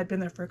and had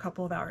been there for a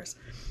couple of hours.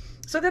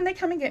 So then they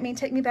come and get me,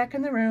 take me back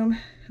in the room,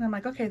 and I'm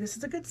like, okay, this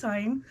is a good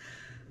sign.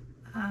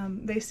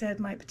 They said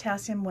my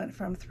potassium went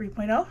from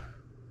 3.0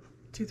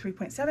 to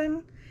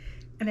 3.7,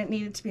 and it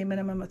needed to be a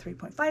minimum of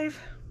 3.5.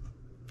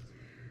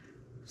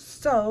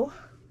 So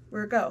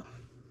we're a go.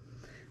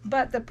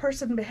 But the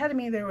person ahead of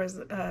me, there was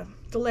a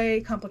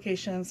delay,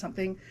 complication,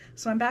 something.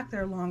 So I'm back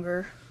there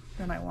longer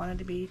than I wanted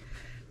to be.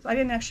 So I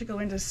didn't actually go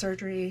into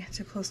surgery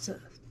till close to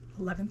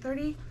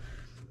 11:30,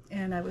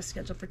 and I was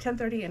scheduled for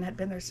 10:30 and had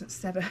been there since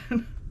 7.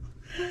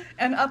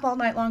 And up all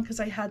night long because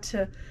I had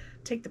to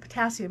take the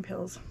potassium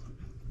pills.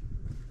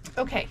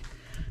 Okay,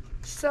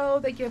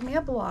 so they give me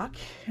a block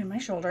in my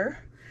shoulder.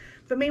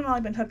 But meanwhile,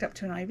 I've been hooked up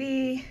to an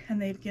IV,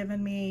 and they've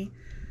given me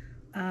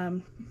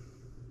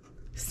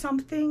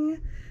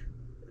something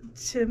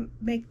to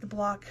make the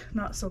block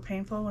not so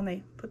painful when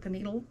they put the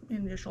needle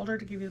in your shoulder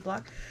to give you the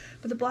block.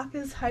 But the block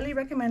is highly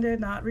recommended,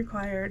 not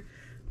required,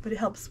 but it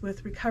helps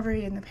with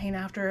recovery and the pain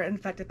after. In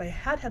fact, if I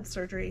had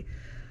surgery,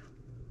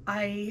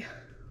 I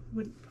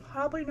would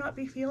probably not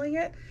be feeling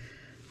it.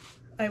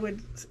 I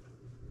would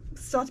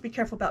still have to be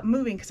careful about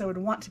moving because I would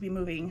want to be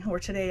moving, or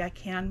today I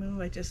can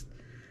move.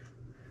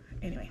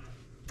 Anyway.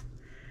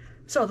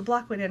 So the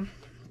block went in.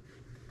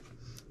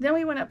 Then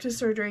we went up to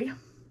surgery,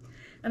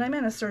 and I'm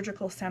in a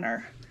surgical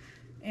center.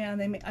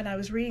 And I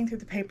was reading through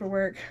the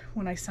paperwork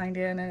when I signed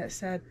in, and it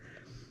said,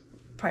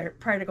 prior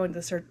to going to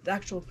the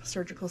actual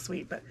surgical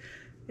suite, but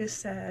it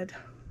said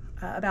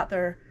about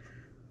their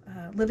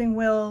living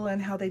will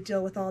and how they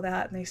deal with all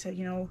that. And they said,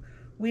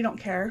 we don't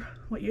care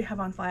what you have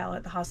on file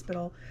at the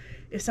hospital.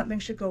 If something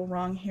should go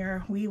wrong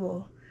here, we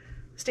will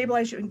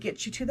stabilize you and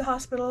get you to the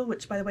hospital,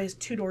 which, by the way, is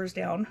 2 doors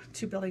down,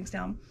 2 buildings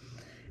down.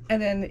 And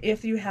then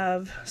if you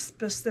have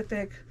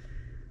specific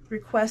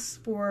requests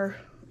for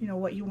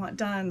what you want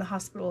done, the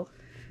hospital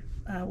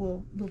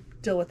will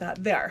deal with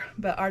that there.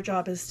 But our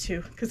job is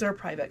to, because they're a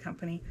private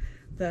company,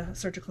 the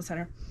surgical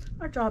center,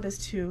 our job is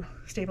to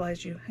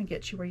stabilize you and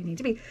get you where you need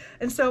to be.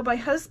 And so my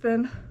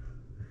husband,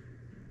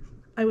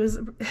 I was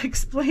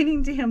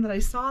explaining to him that I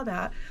saw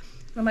that.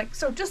 And I'm like,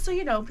 so just so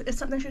you know, if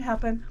something should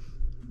happen,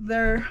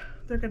 they're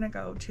gonna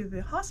go to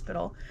the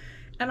hospital.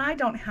 And I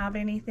don't have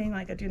anything,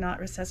 like I do not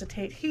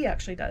resuscitate. He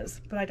actually does,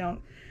 but I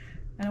don't.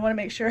 And I want to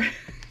make sure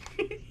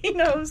he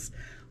knows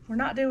we're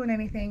not doing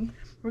anything.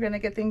 We're going to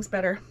get things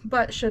better.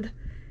 But should,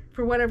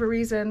 for whatever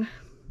reason,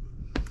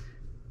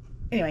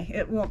 anyway,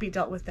 it won't be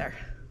dealt with there.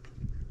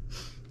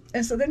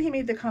 And so then he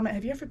made the comment,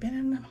 have you ever been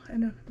in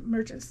an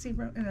emergency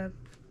room, in a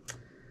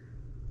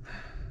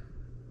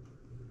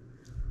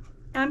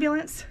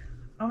ambulance?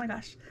 Oh my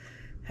gosh.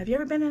 Have you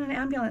ever been in an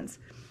ambulance?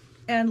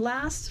 And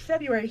last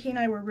February, he and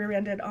I were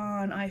rear-ended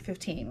on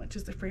I-15, which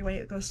is the freeway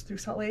that goes through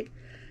Salt Lake.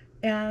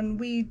 And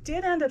we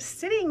did end up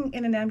sitting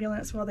in an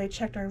ambulance while they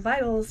checked our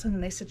vitals, and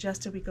then they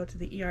suggested we go to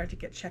the ER to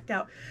get checked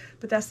out.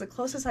 But that's the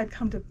closest I'd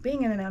come to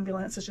being in an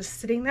ambulance, is just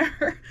sitting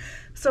there.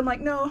 So I'm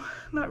like, no,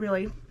 not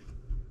really.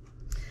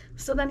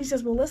 So then he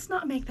says, well, let's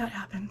not make that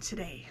happen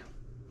today.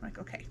 I'm like,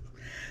 okay.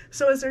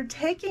 So as they're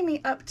taking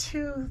me up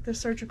to the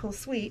surgical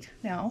suite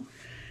now,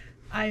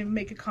 I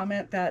make a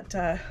comment that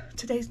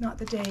today's not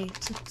the day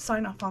to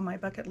sign off on my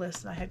bucket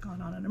list that I had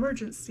gone on an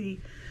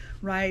emergency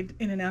ride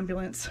in an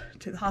ambulance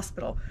to the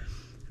hospital.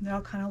 And they're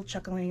all kind of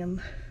chuckling,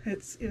 and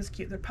it was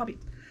cute. There are probably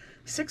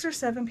 6 or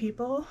 7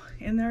 people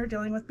in there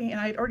dealing with me, and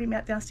I'd already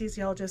met the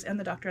anesthesiologist and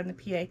the doctor and the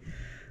PA,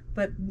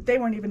 but they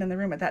weren't even in the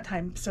room at that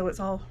time, so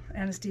it's all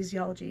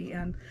anesthesiology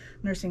and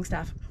nursing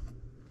staff.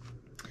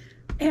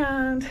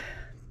 And,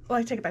 well,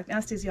 I take it back, the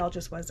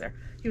anesthesiologist was there.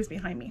 He was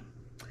behind me.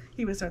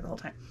 He was there the whole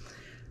time.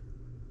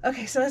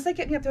 Okay, so as they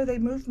get me up there, they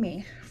move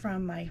me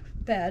from my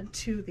bed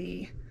to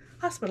the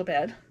hospital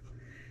bed,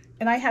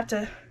 and I have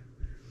to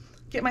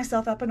get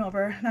myself up and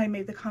over. And I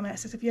made the comment, I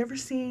says, have you ever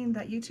seen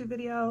that YouTube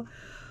video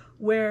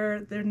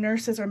where the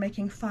nurses are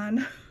making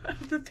fun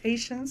of the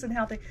patients and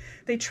how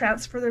they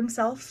transfer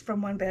themselves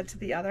from one bed to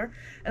the other?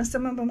 And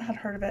some of them had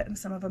heard of it and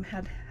some of them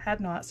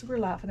had not, so we're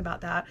laughing about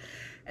that.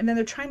 And then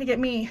they're trying to get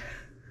me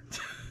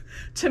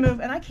to move,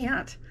 and I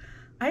can't.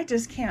 I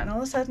just can't. And all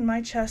of a sudden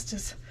my chest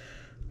is,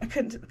 I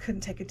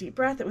couldn't take a deep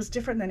breath. It was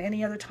different than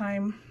any other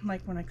time,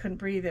 like when I couldn't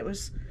breathe. It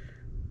was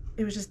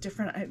just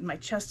different. My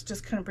chest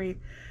just couldn't breathe.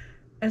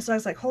 And so I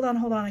was like, hold on,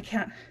 I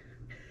can't,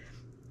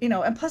 you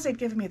know, and plus they'd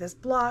given me this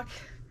block.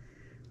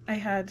 I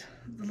had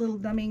the little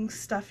numbing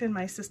stuff in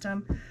my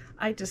system.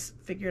 I just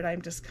figured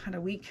I'm just kind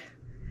of weak.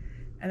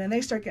 And then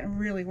they start getting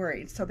really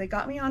worried. So they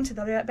got me onto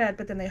that bed,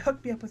 but then they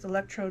hooked me up with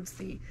electrodes,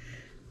 the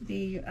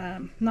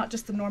not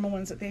just the normal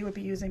ones that they would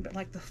be using, but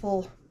like the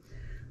full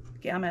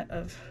gamut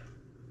of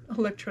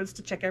electrodes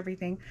to check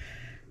everything.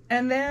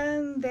 And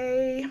then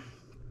they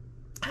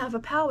have a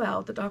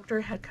powwow. The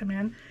doctor had come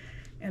in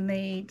and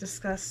they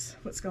discuss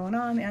what's going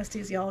on. The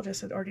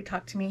anesthesiologist had already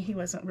talked to me. He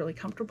wasn't really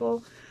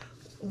comfortable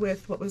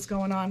with what was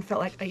going on.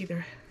 Felt like I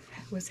either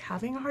was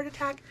having a heart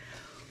attack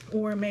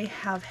or may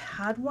have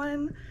had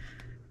one,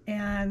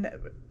 and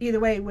either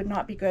way would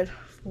not be good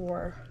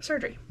for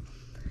surgery.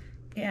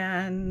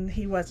 And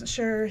he wasn't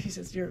sure. He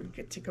says, you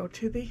get to go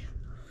to the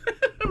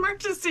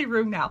emergency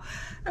room now.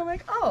 I'm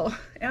like, oh,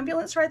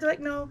 ambulance ride? They're like,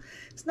 no,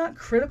 it's not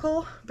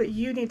critical, but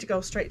you need to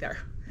go straight there.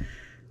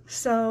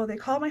 So they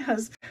call my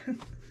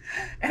husband,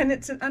 and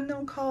it's an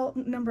unknown call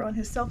number on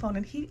his cell phone,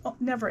 and he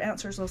never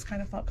answers those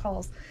kind of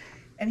calls.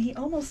 And he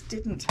almost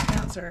didn't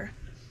answer,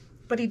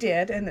 but he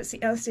did. And it's the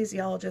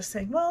anesthesiologist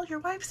saying, well, your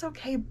wife's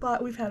okay,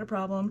 but we've had a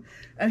problem.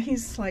 And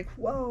he's like,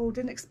 whoa,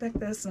 didn't expect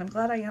this. And I'm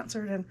glad I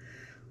answered. And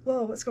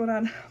whoa, what's going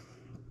on?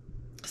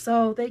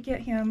 So they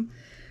get him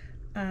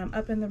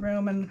up in the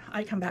room, and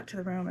I come back to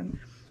the room, and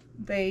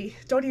they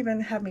don't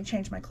even have me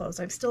change my clothes.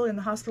 I'm still in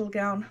the hospital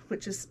gown,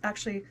 which is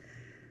actually,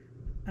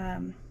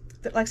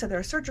 like I said,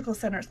 they're a surgical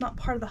center. It's not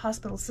part of the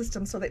hospital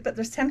system, so but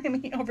they're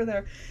sending me over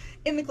there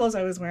in the clothes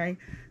I was wearing,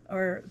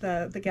 or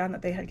the gown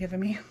that they had given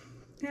me.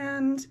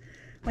 And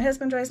my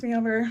husband drives me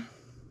over,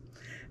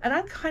 and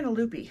I'm kind of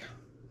loopy,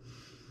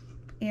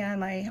 and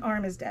my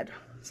arm is dead.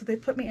 So they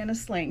put me in a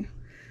sling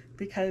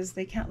because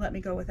they can't let me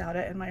go without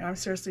it, and my arm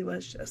seriously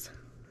was just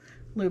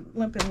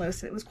limp and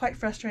loose. It was quite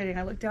frustrating.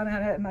 I looked down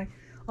at it, and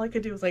all I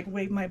could do was like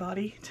wave my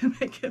body to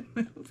make it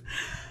move.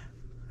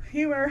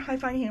 Humor, I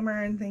find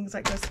humor in things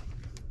like this.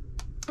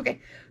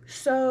 Okay,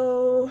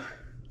 so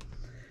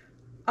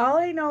all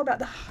I know about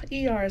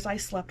the ER is I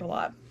slept a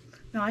lot.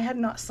 Now, I had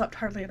not slept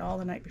hardly at all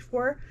the night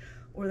before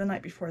or the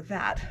night before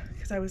that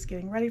because I was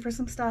getting ready for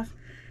some stuff.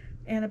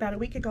 And about a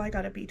week ago, I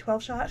got a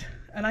B12 shot,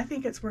 and I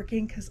think it's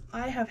working because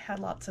I have had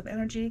lots of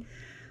energy.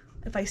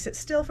 If I sit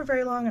still for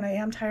very long and I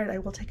am tired, I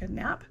will take a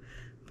nap,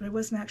 but I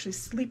wasn't actually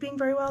sleeping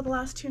very well the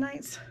last 2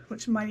 nights,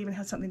 which might even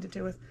have something to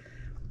do with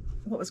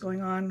what was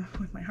going on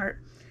with my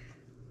heart.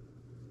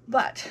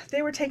 But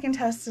they were taking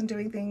tests and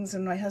doing things,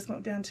 and my husband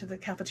went down to the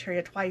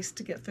cafeteria twice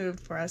to get food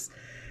for us.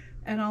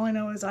 And all I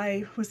know is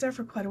I was there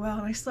for quite a while,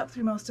 and I slept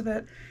through most of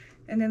it.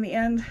 And in the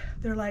end,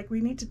 they're like,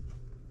 we need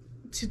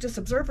to just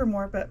observe her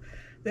more, but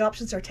the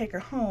options are take her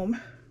home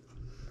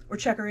or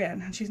check her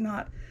in. And she's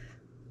not,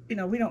 you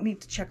know, we don't need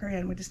to check her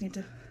in. We just need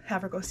to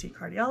have her go see a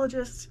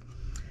cardiologist.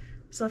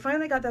 So I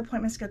finally got the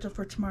appointment scheduled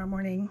for tomorrow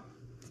morning.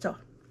 So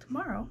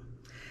tomorrow,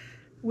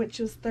 which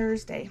is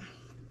Thursday,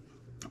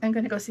 I'm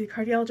going to go see the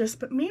cardiologist.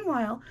 But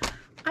meanwhile,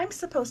 I'm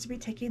supposed to be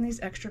taking these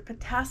extra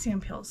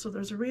potassium pills. So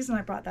there's a reason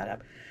I brought that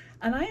up.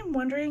 And I am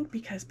wondering,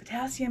 because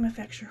potassium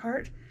affects your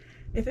heart,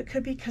 if it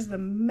could be because of the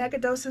mega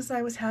doses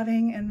I was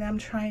having and them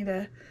trying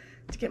to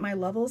get my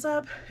levels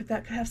up, if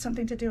that could have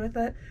something to do with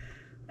it.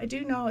 I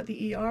do know at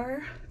the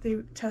ER, they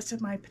tested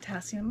my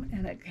potassium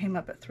and it came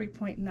up at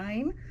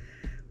 3.9,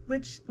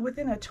 which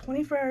within a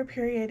 24-hour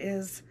period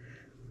is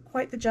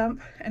quite the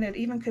jump, and it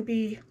even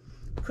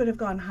could have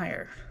gone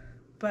higher.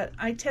 But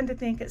I tend to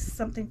think it's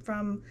something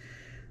from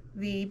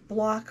the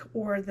block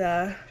or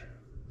the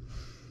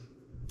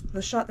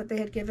shot that they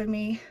had given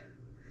me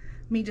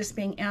just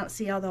being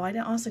antsy, although I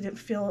also didn't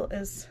feel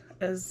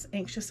as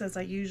anxious as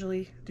I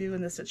usually do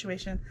in this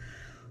situation,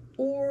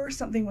 or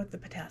something with the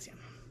potassium.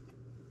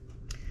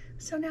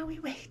 So now we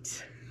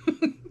wait.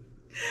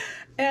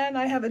 And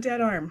I have a dead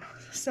arm.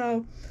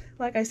 So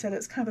like I said,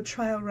 it's kind of a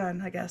trial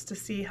run, I guess, to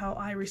see how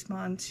I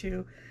respond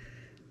to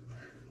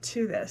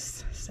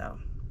this. So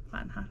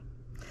fun, huh?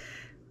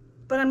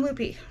 But I'm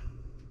loopy.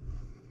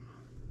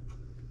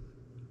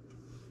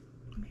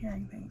 I'm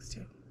hearing things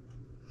too.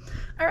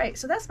 All right,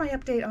 so that's my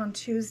update on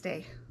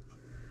Tuesday.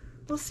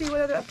 We'll see what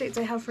other updates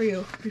I have for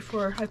you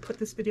before I put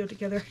this video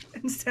together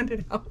and send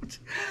it out.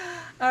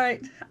 All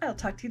right, I'll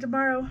talk to you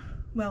tomorrow.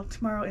 Well,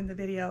 tomorrow in the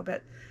video,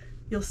 but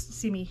you'll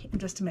see me in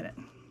just a minute.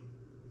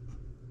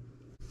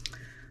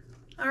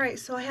 All right,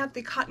 so I have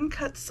the Cotton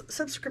Cuts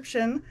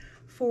subscription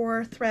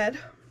for thread,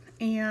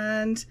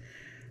 and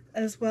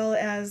as well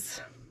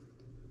as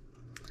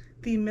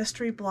the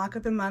mystery block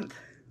of the month,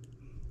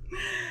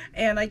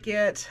 and I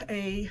get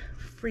a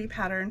free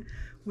pattern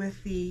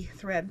with the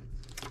thread.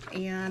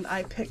 And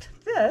I picked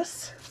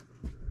this,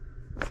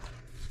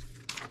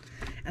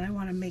 and I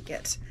want to make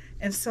it.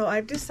 And so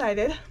I've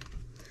decided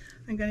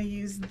I'm going to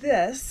use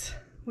this,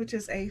 which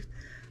is a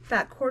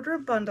fat quarter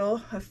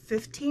bundle of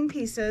 15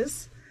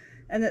 pieces,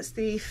 and it's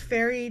the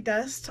Fairy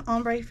Dust,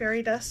 Ombre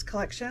Fairy Dust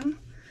collection.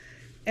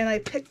 And I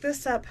picked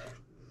this up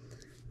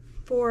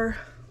for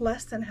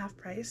less than half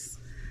price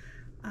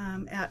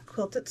at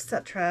Quilt,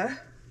 etc.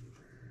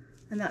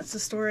 And that's the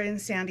store in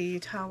Sandy,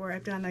 Utah, where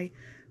I've done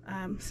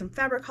some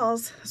fabric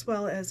hauls as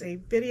well as a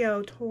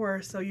video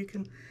tour, so you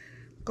can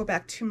go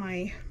back to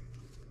my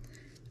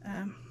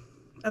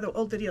other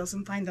old videos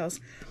and find those.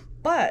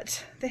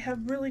 But they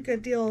have really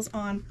good deals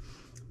on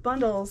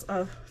bundles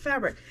of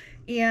fabric.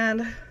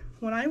 And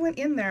when I went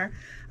in there,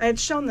 I had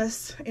shown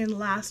this in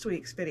last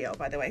week's video,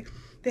 by the way.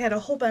 They had a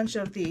whole bunch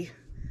of this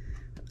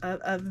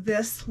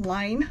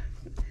line.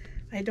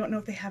 I don't know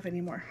if they have any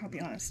more, I'll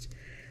be honest,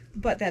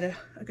 but they had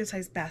a good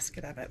sized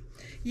basket of it.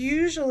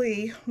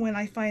 Usually when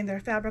I find their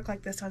fabric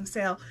like this on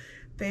sale,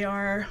 they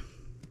are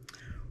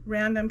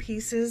random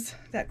pieces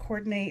that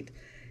coordinate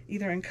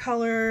either in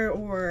color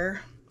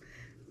or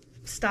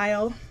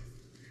style,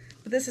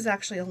 but this is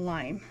actually a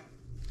line.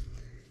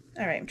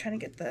 All right, I'm trying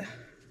to get the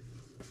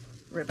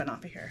ribbon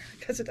off of here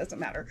because it doesn't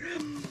matter.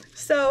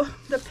 So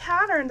the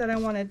pattern that I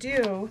want to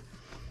do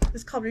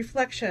is called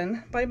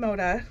Reflection by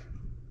Moda.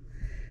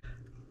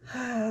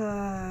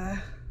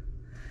 I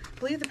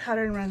believe the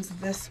pattern runs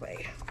this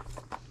way.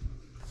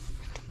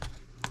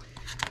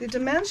 The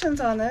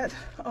dimensions on it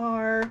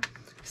are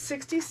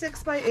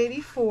 66 by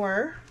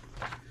 84,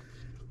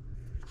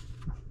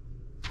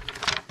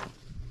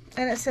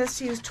 and it says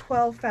to use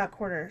 12 fat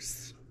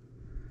quarters.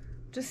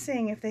 Just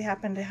seeing if they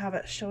happen to have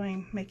it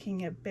showing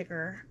making it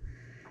bigger,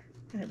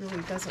 and it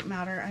really doesn't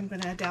matter. I'm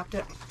going to adapt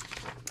it.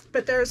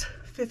 But there's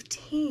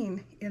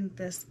 15 in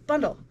this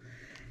bundle,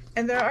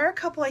 and there are a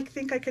couple I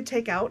think I could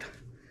take out,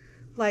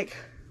 like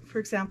for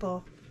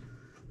example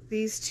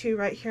these two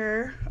right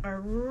here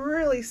are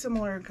really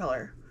similar in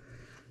color,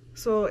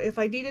 so if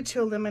I needed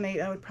to eliminate,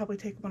 I would probably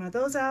take one of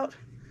those out.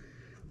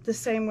 The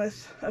same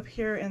with up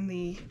here in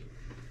the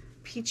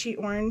peachy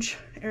orange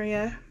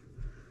area.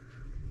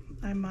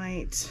 I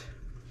might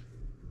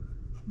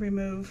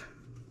remove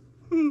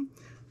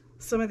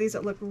some of these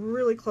that look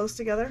really close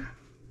together.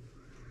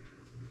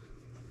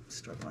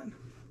 Struggling.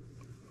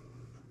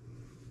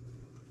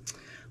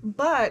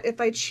 But if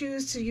I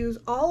choose to use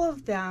all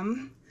of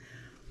them,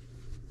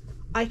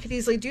 I could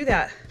easily do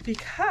that,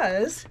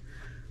 because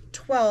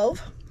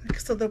 12,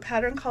 so the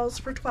pattern calls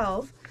for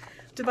 12,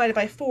 divided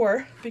by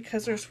 4,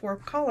 because there's 4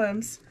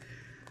 columns,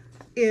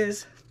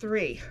 is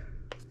 3.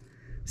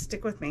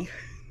 Stick with me.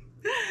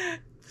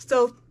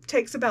 So it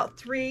takes about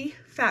 3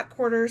 fat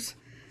quarters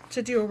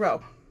to do a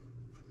row.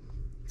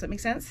 Does that make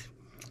sense?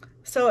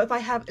 So if I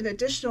have an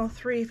additional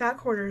 3 fat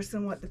quarters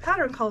than what the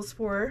pattern calls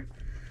for,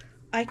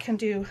 I can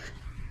do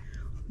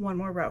one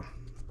more row.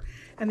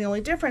 And the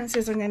only difference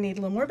is I'm going to need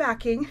a little more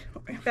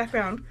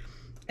background,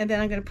 and then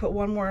I'm going to put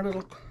one more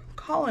little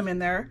column in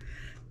there,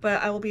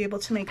 but I will be able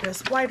to make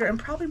this wider and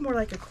probably more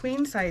like a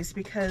queen size,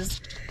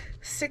 because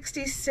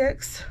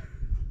 66,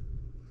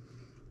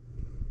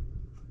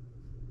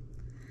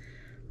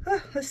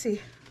 let's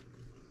see,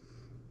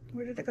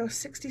 where did it go?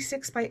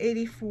 66 by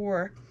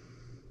 84.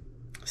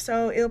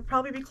 So it'll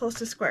probably be close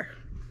to square.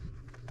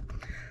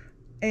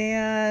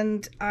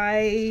 And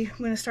I'm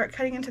going to start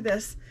cutting into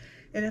this,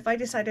 and if I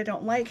decide I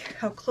don't like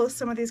how close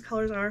some of these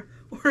colors are,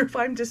 or if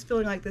I'm just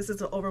feeling like this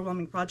is an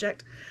overwhelming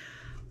project,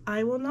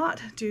 I will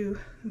not do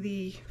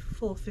the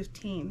full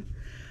 15.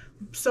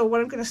 So what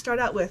I'm going to start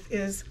out with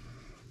is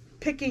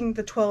picking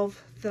the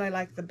 12 that I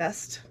like the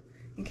best,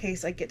 in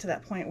case I get to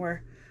that point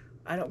where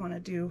I don't want to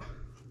do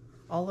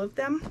all of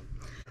them.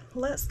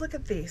 Let's look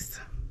at these.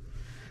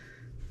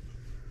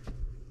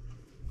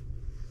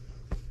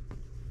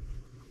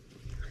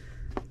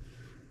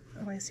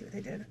 Oh, I see what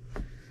they did.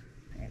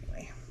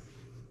 Anyway.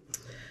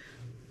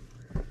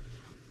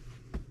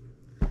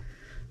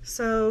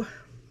 So,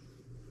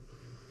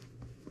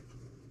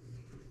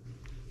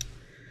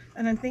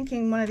 and I'm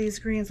thinking one of these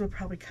greens will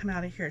probably come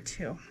out of here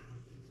too.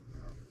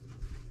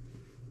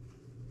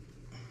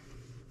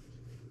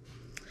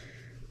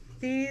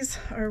 These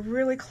are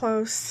really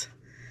close,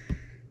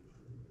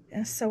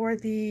 and so are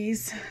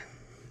these.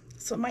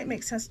 So it might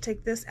make sense to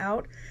take this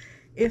out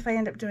if I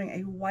end up doing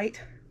a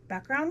white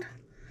background,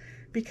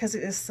 because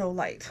it is so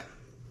light.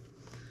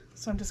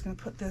 So I'm just going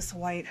to put this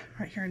white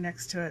right here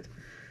next to it.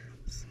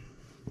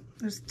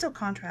 There's still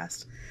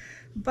contrast,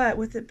 but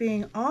with it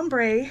being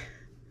ombre,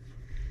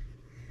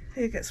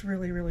 it gets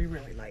really, really,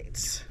 really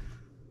light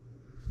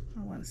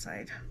on one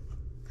side.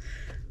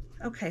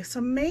 Okay, so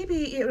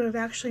maybe it would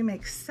actually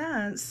make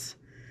sense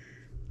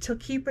to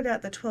keep it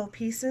at the 12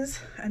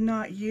 pieces and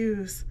not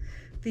use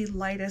the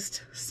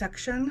lightest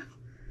section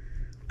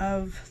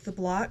of the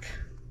block.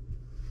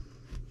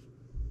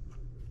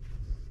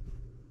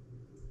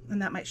 And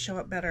that might show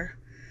up better.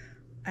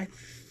 I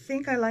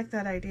think I like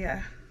that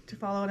idea, to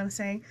follow what I'm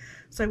saying.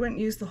 So I wouldn't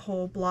use the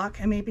whole block.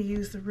 I maybe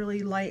use the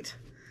really light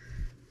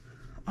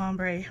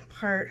ombre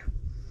part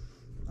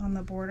on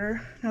the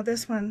border. Now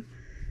this one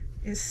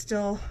is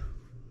still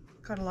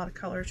got a lot of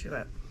color to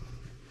it.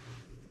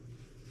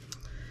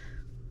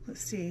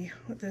 Let's see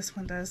what this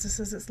one does. This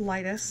is its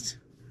lightest.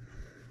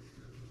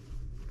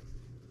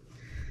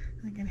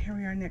 And again, here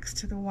we are next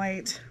to the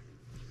white.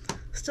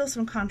 Still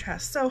some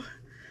contrast. So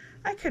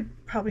I could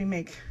probably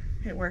make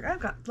it work. I've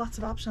got lots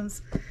of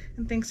options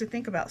and things to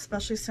think about,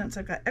 especially since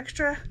I've got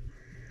extra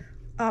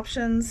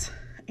options,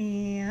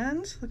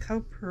 and look how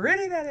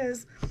pretty that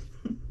is.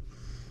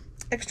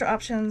 Extra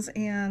options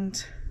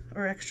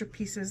or extra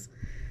pieces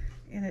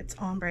in its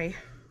ombre.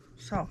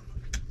 So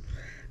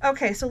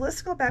okay, so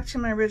let's go back to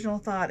my original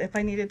thought. If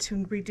I needed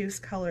to reduce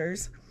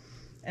colors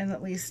and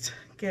at least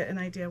get an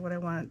idea what I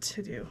wanted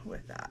to do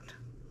with that.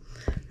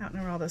 I don't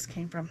know where all this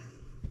came from.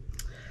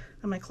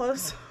 Am I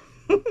close?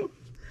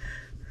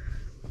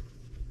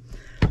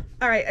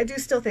 All right, I do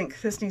still think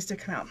this needs to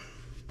come out.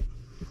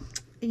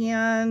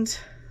 And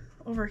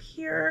over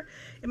here,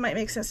 it might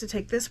make sense to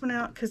take this one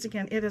out because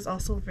again, it is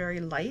also very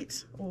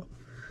light. Oh.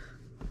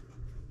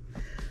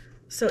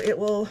 So it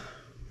will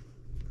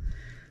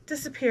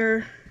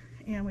disappear,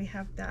 and we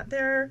have that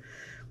there,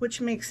 which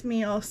makes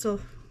me also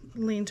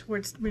lean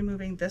towards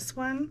removing this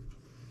one.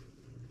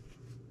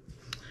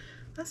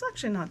 That's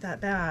actually not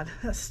that bad.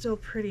 That's still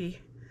pretty,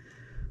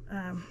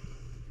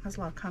 has a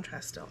lot of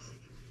contrast still.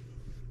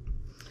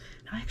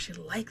 I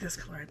actually like this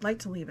color. I'd like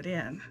to leave it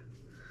in. I'm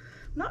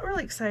not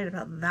really excited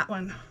about that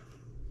one.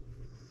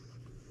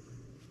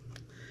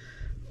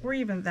 Or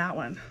even that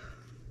one.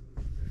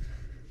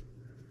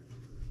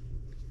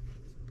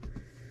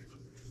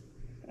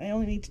 I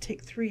only need to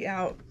take 3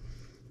 out.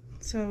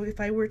 So if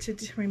I were to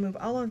remove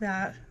all of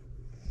that,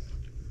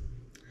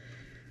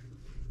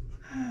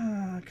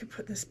 I could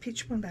put this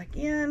peach one back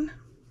in.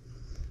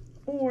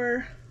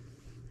 Or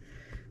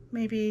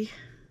maybe,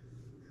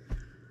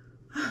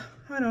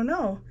 I don't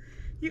know.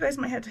 You guys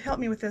might have to help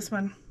me with this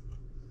one.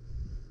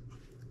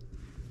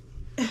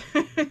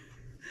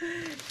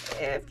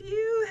 If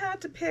you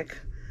had to pick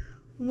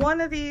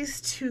one of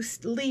these to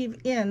leave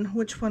in,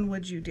 which one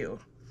would you do?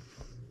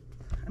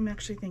 I'm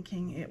actually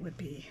thinking it would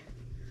be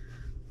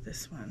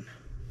this one.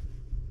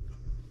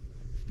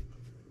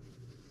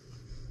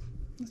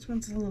 This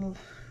one's a little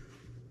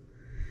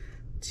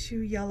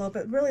too yellow,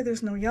 but really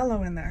there's no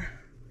yellow in there,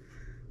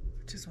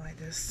 which is why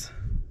this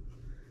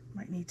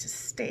might need to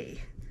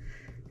stay.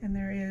 And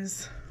there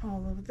is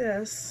all of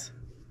this.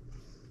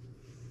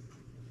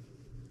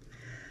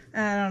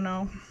 I don't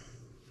know.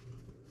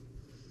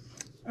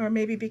 Or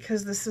maybe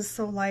because this is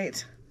so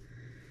light,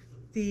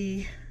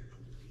 the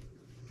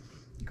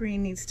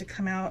green needs to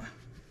come out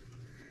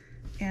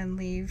and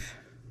leave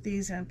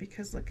these in,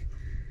 because look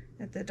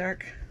at the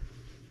dark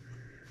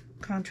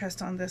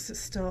contrast on this is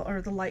still,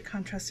 or the light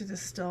contrast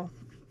is still.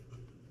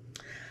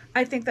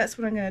 I think that's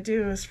what I'm going to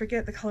do, is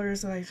forget the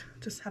colors that I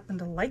just happen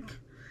to like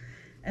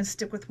and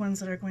stick with ones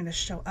that are going to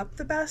show up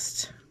the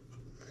best.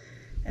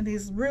 And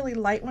these really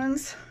light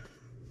ones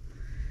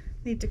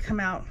need to come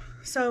out.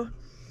 So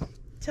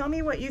tell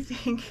me what you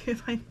think,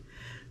 if I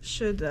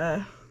should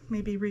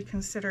maybe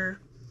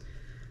reconsider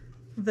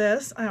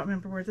this. I don't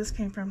remember where this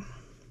came from,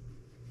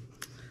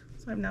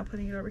 so I'm now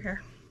putting it over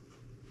here.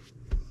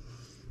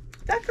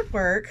 That could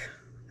work.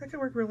 That could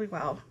work really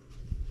well.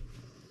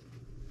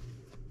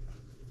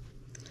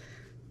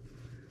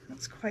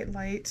 That's quite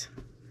light.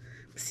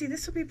 See,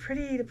 this would be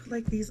pretty to put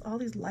like these, all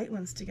these light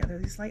ones together,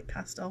 these light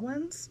pastel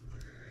ones.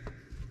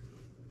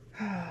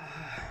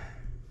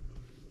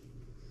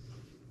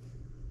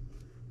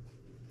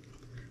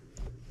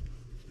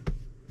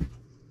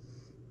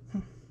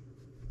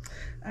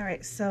 All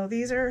right, so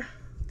these are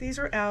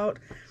out,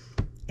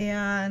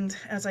 and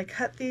as I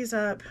cut these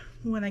up,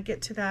 when I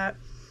get to that,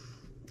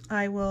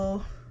 I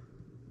will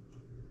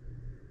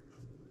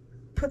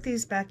put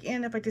these back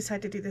in if I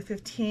decide to do the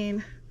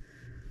 15,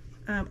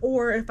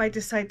 or if I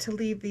decide to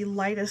leave the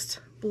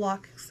lightest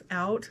blocks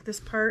out, this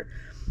part,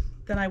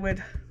 then I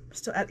would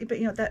still add, but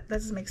you know, that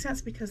doesn't make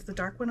sense because the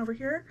dark one over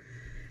here,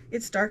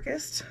 its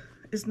darkest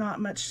is not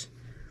much,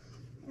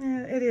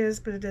 it is,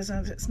 but it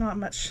isn't, it's not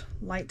much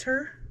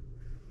lighter,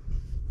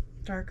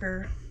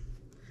 darker.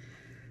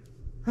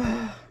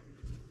 Oh,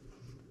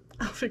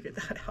 I'll figure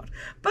that out.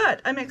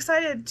 But I'm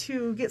excited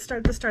to get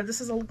started.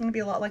 This is going to be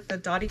a lot like the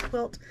Dottie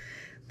quilt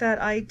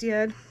that I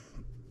did.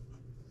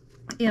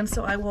 And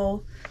so I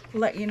will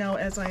let you know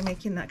as I'm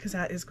making that, because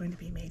that is going to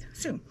be made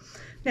soon.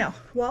 Now,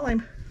 while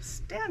I'm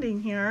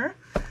standing here,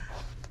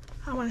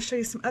 I want to show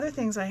you some other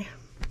things I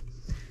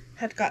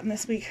had gotten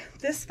this week.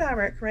 This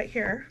fabric right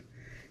here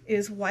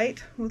is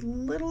white with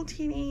little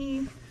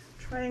teeny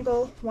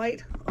triangle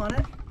white on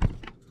it.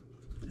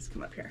 Let's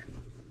come up here.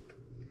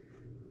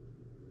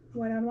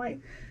 White on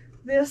white.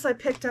 This I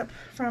picked up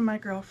from my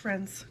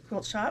girlfriend's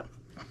quilt shop.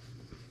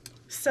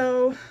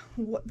 So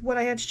what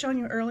I had shown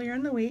you earlier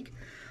in the week,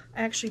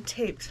 I actually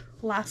taped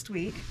last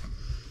week,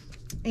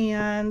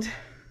 and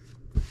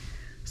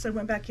so I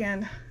went back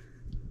in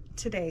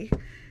today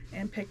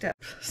and picked up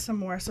some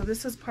more. So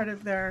this is part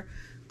of their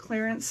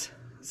clearance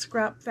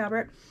scrap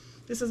fabric.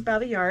 This is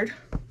about 1 yard,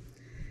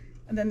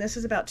 and then this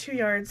is about 2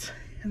 yards,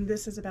 and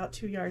this is about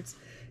 2 yards,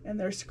 and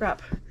they're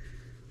scrap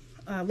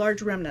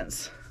large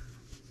remnants.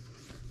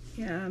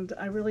 And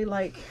I really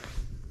like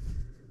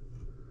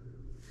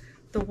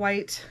the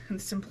white and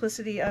the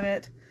simplicity of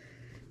it,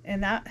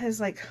 and that has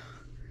like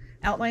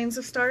outlines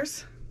of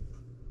stars,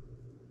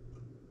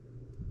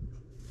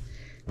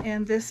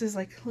 and this is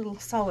like little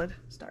solid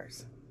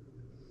stars.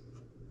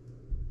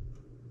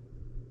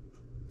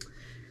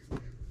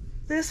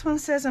 This one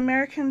says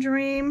American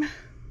Dream,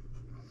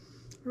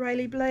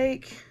 Riley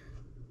Blake.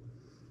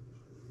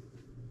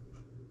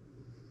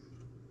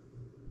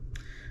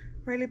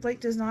 Riley Blake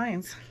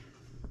Designs.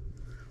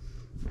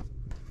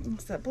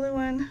 It's that blue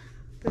one.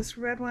 This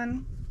red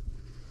one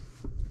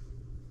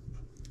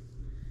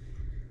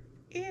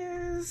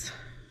is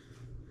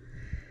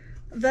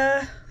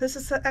this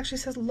is actually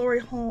says Lori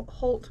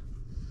Holt.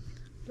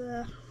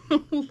 The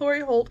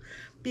Lori Holt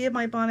Be in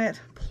My Bonnet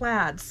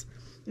Plaids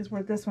is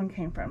where this one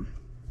came from,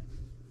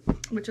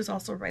 which is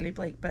also Riley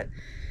Blake, but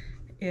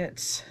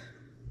it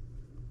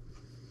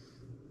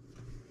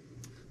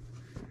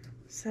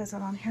says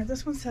it on here.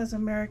 This one says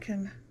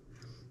American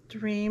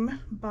Dream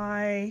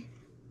by,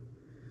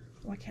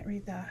 oh, I can't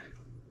read that.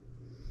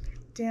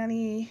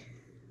 Danny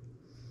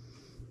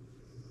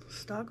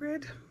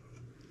Stogrid. I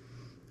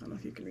don't know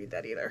if you can read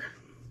that either.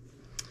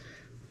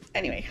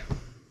 Anyway,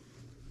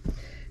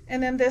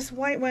 and then this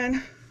white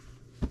one,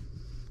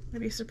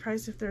 I'd be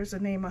surprised if there's a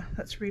name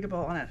that's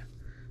readable on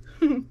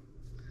it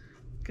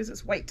because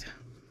it's white.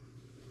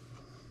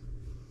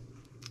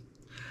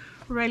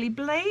 Riley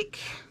Blake,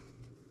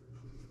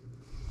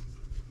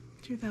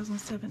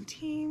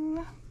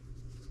 2017.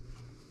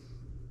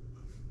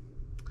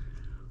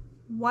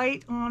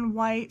 White on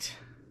White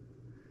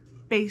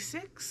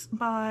Basics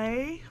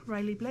by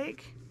Riley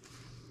Blake.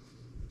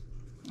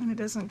 And it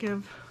doesn't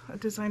give a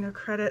designer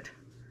credit,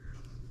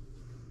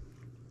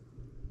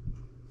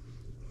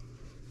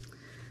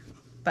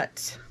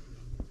 but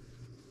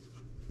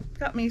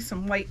got me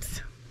some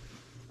whites,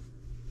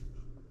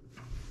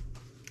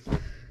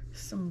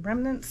 some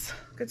remnants,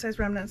 good size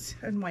remnants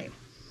in white.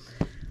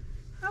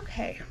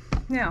 Okay,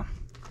 now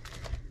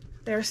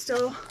they're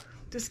still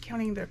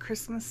discounting their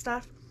Christmas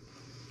stuff.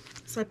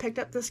 So I picked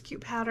up this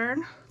cute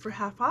pattern for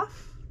half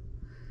off.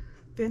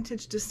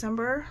 Vintage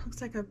December.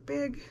 Looks like a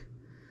big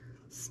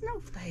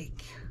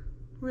snowflake.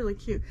 Really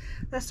cute.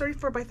 That's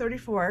 34 by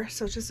 34.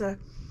 So it's just a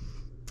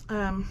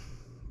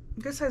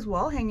good size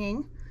wall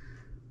hanging.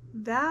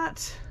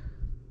 That,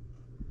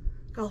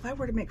 God, if I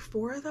were to make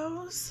 4 of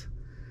those,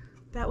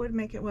 that would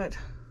make it what,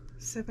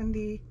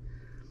 70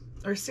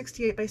 or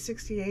 68 by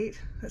 68.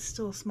 That's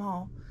still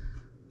small.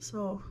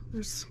 So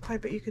there's quite a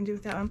bit you can do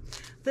with that one.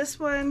 This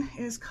one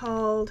is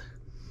called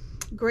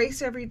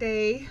Grace Every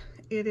Day.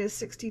 It is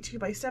 62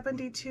 by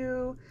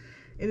 72.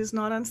 It is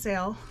not on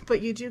sale,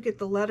 but you do get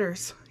the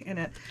letters in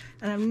it.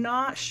 And I'm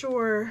not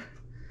sure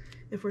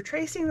if we're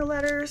tracing the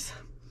letters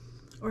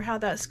or how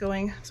that's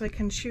going. So I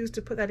can choose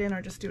to put that in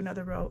or just do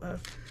another row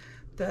of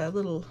the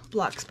little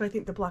blocks. But I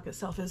think the block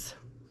itself is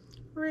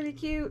really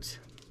cute.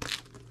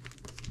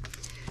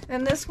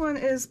 And this one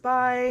is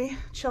by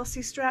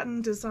Chelsea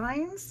Stratton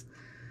Designs.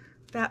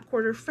 Back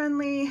quarter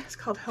friendly. It's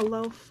called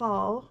Hello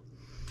Fall.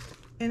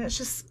 And it's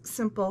just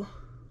simple.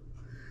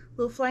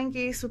 Little flying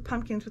geese with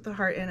pumpkins with a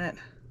heart in it.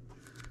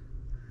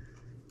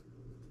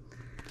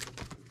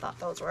 Thought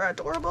those were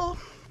adorable.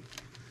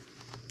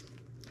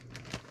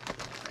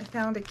 I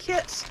found a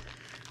kit.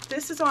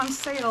 This is on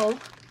sale,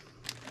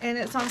 and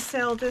it's on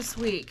sale this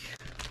week.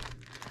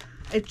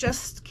 It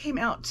just came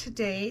out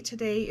today.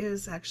 Today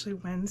is actually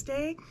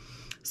Wednesday,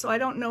 so I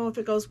don't know if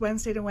it goes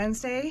Wednesday to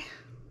Wednesday,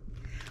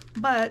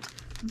 but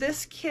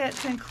this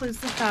kit includes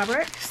the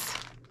fabrics.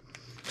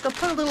 They'll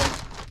put a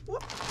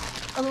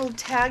little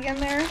tag in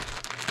there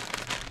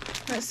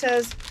that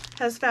says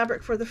has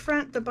fabric for the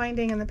front, the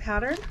binding, and the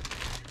pattern,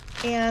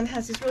 and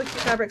has these really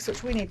cute fabrics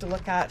which we need to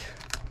look at.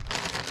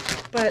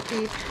 But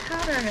the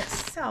pattern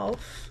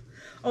itself,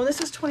 oh, this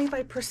is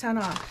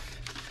 25% off.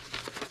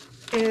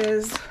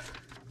 Here's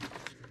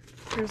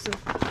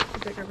a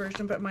bigger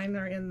version, but mine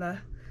are in the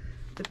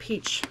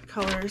peach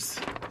colors.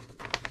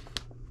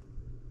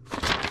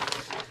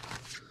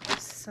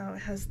 So it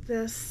has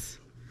this.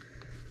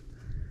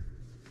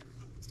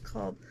 It's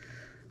called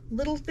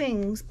Little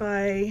Things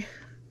by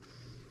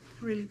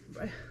Riley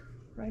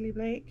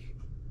Blake.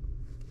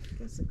 I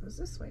guess it goes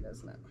this way,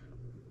 doesn't it?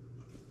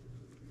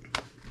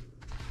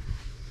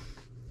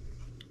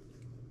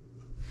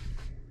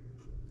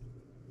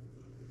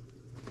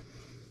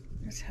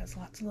 This has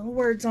lots of little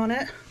words on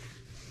it.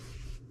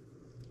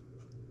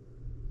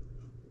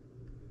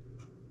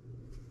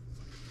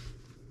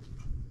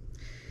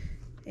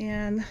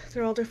 And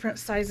they're all different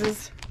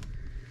sizes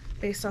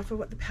based off of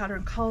what the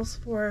pattern calls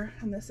for.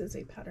 And this is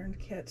a patterned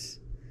kit.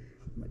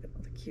 Look at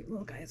all the cute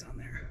little guys on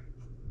there.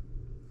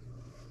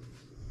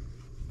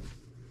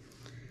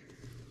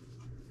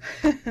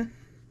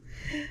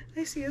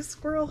 I see a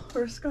squirrel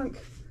or a skunk.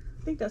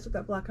 I think that's what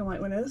that black and white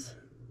one is.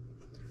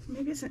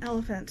 Maybe it's an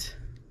elephant.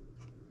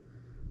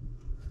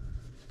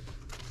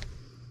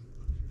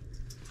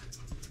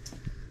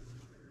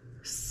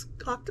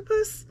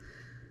 Octopus?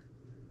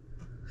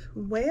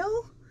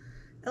 Whale?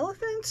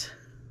 Elephant?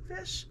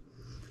 Fish?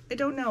 I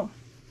don't know.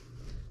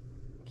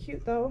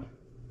 Cute though.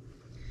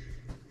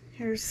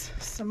 Here's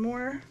some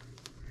more.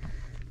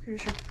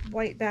 Here's your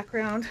white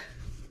background.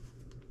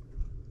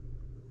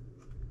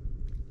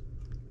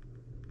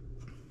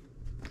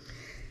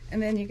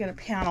 And then you get a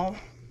panel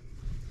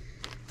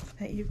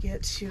that you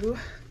get to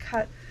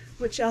cut,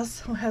 which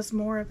also has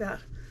more of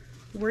that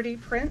wordy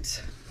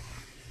print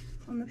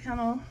on the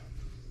panel.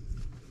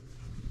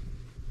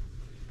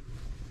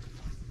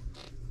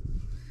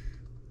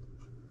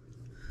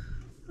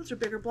 Those are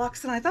bigger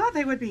blocks than I thought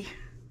they would be.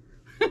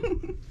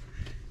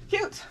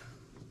 Cute.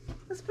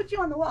 Let's put you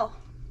on the wall.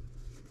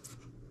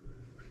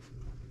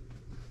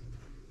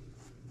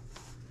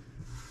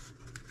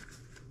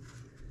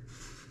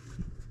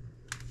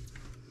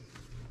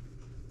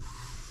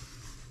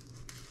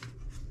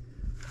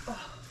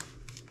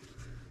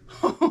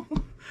 Oh.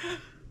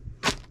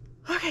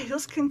 Okay,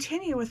 let's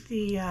continue with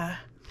the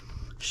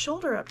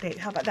shoulder update.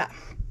 How about that?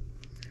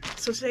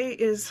 So today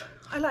is,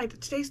 I lied,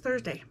 today's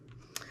Thursday.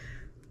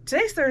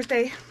 Today's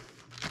Thursday.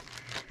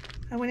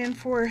 I went in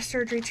for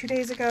surgery 2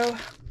 days ago.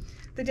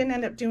 They didn't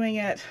end up doing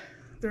it.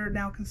 They're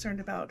now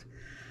concerned about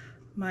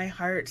my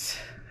heart.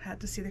 Had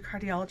to see the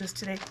cardiologist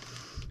today.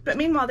 But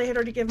meanwhile, they had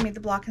already given me the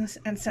block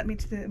and sent me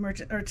to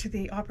the to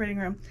the operating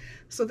room.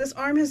 So this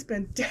arm has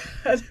been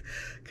dead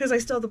because I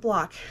still have the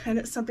block, and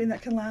it's something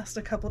that can last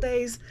a couple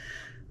days.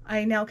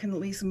 I now can at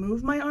least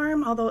move my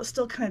arm, although it's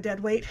still kind of dead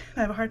weight.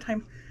 I have a hard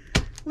time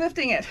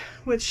lifting it,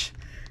 which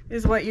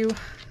is what you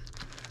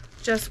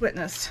just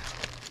witnessed.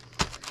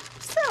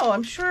 So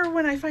I'm sure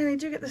when I finally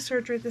do get the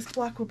surgery, this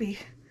block will be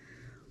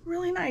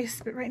really nice,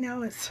 but right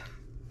now it's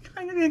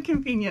kind of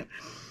inconvenient.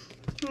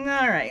 All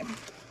right,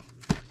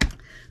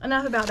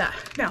 enough about that.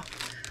 Now,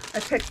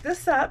 I picked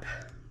this up.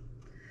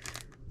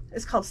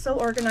 It's called So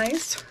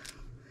Organized.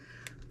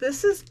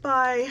 This is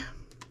by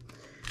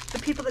the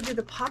people that do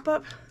the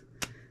pop-up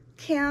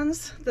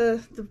cans,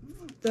 the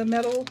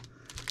metal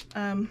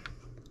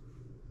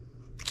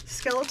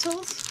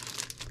skeleton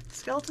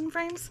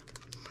frames.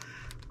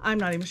 I'm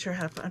not even sure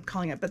how I'm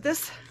calling it, but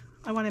this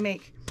I want to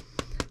make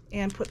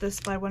and put this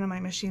by one of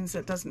my machines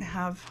that doesn't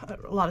have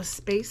a lot of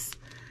space,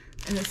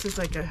 and this is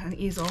like an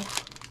easel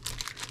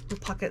with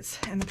pockets,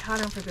 and the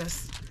pattern for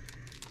this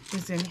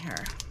is in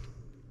here.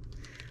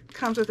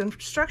 Comes with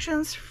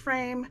instructions,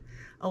 frame,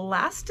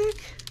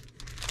 elastic,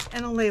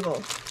 and a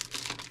label.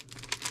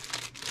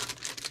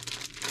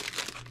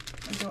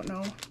 I don't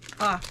know.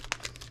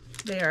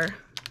 There,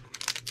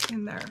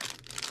 in there.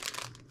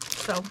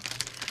 So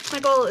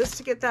my goal is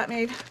to get that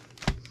made.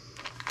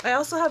 I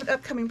also have an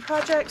upcoming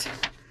project.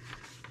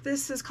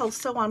 This is called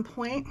Sew on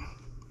Point.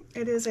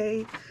 It is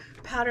a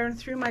pattern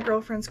through my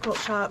girlfriend's quilt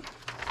shop,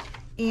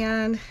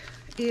 and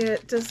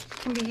it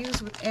can be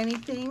used with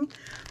anything.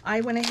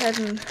 I went ahead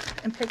and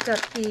picked up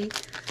the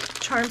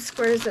charm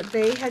squares that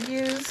they had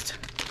used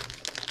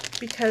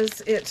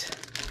because it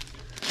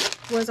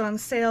was on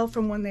sale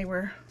from when they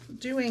were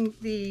doing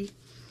the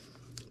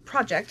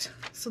project.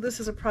 So this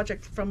is a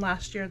project from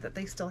last year that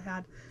they still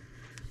had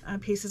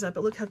pieces of,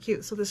 but look how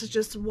cute. So this is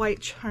just white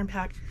charm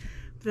pack.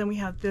 Then we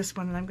have this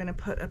one, and I'm going to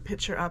put a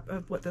picture up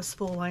of what this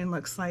full line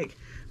looks like.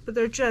 But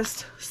they're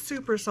just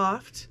super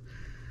soft,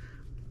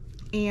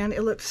 and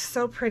it looks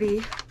so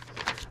pretty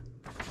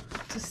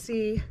to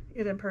see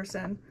it in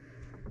person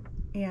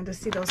and to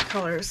see those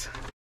colors.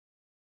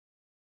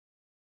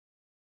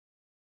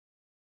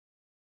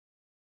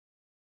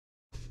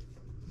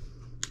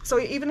 So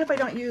even if I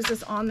don't use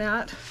this on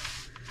that,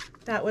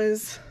 that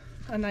was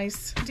a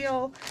nice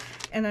deal,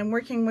 and I'm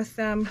working with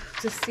them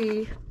to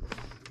see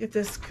if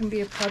this can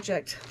be a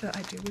project that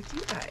I do with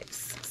you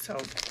guys. So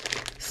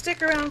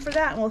stick around for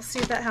that and we'll see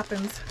if that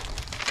happens.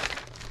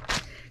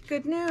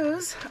 Good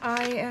news,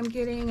 I am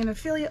getting an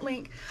affiliate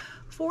link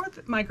for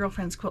my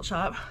girlfriend's quilt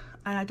shop.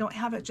 I don't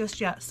have it just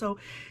yet, so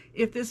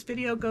if this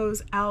video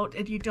goes out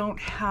and you don't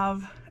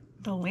have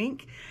the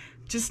link,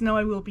 just know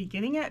I will be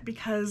getting it,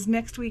 because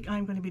next week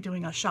I'm going to be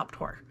doing a shop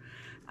tour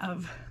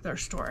of their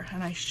store,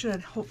 and I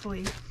should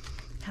hopefully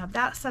have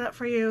that set up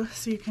for you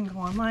so you can go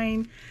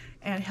online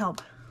and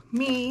help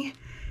me.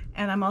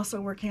 And I'm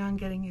also working on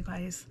getting you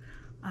guys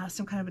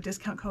some kind of a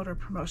discount code or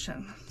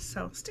promotion,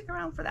 so stick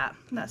around for that.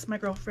 And that's my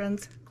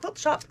girlfriend's quilt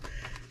shop,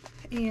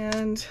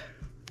 and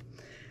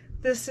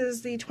this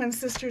is the twin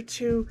sister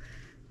to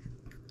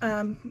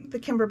the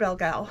Kimberbell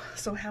gal,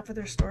 so half of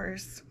their store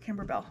is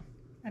Kimberbell.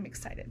 I'm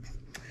excited.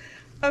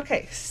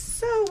 Okay,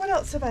 so what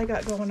else have I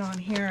got going on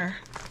here?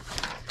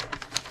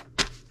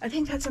 I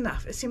think that's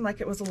enough. It seemed like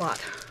it was a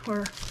lot,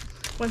 or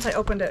once I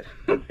opened it.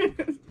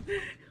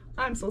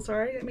 I'm so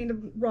sorry, I didn't mean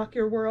to rock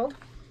your world.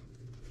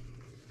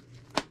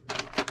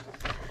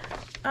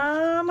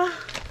 I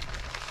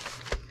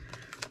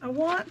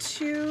want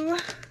to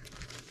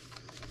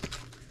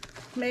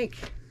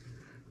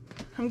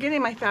I'm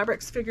getting my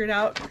fabrics figured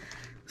out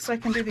so I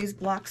can do these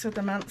blocks of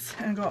the months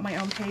and go at my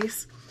own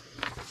pace.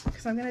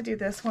 because I'm going to do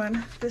this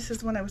one. This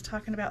is one I was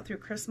talking about through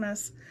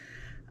Christmas.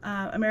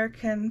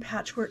 American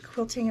Patchwork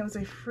Quilting. It was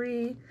a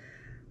free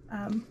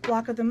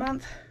block of the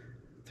month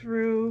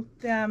through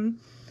them,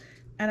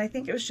 and I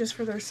think it was just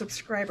for their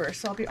subscribers.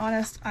 So I'll be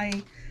honest,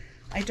 I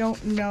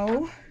don't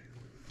know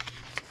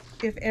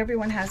if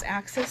everyone has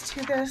access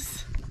to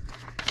this,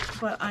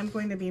 but I'm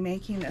going to be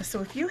making this.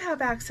 So if you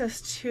have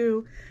access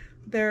to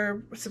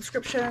their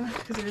subscription,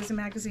 because it is a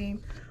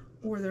magazine,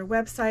 or their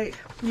website,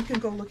 you can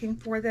go looking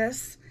for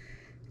this,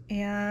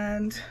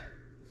 and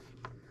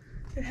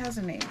it has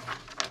a name.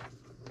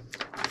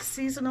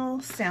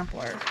 Seasonal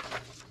Sampler.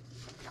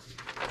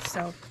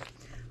 So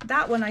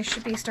that one I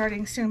should be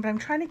starting soon, but I'm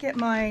trying to get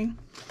my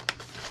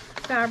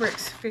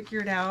fabrics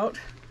figured out.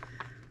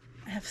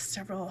 I have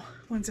several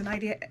ones in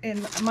mind,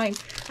 and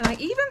I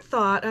even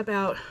thought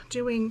about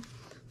doing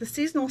the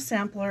seasonal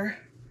sampler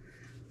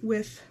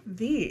with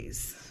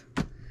these,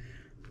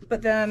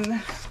 but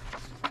then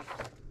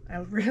I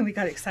really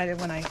got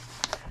excited when I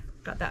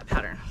got that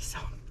pattern, so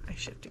I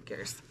shifted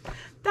gears.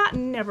 That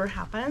never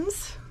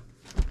happens.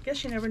 I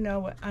guess you never know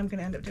what I'm going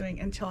to end up doing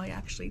until I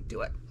actually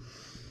do it.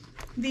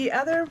 The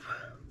other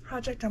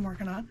project I'm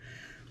working on,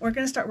 we're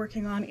going to start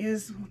working on,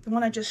 is the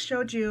one I just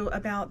showed you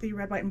about the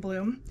red, white, and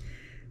bloom.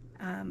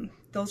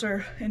 Those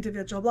are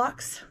individual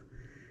blocks,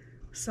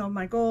 so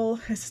my goal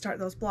is to start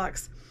those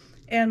blocks.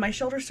 And my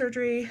shoulder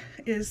surgery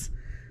is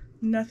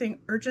nothing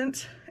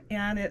urgent,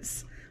 and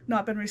it's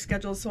not been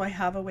rescheduled, so I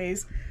have a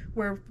ways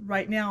where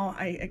right now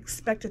I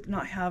expect it to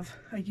not have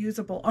a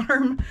usable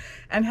arm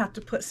and have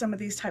to put some of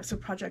these types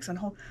of projects on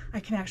hold. I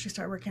can actually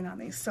start working on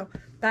these. So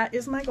that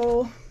is my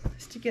goal,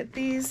 is to get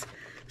these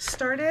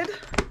started.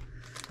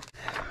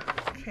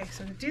 Okay,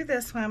 so to do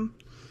this one,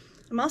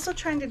 I'm also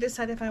trying to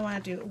decide if I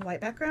want to do a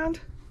white background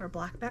or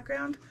black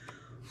background,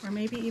 or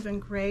maybe even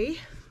gray.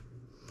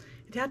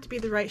 It'd have to be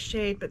the right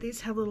shade, but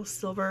these have little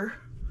silver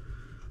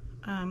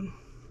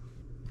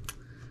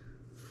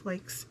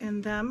flakes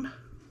in them.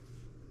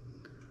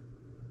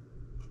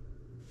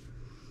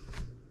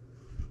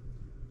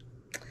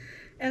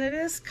 And it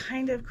is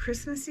kind of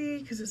Christmassy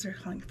because these are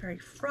calling fairy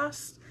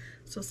frost,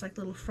 so it's like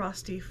little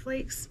frosty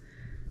flakes,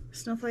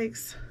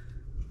 snowflakes.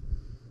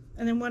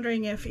 And I'm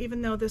wondering if,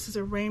 even though this is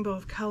a rainbow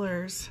of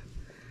colors,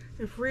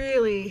 if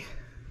really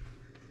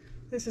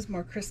this is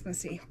more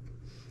Christmassy,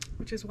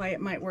 which is why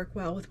it might work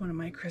well with one of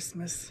my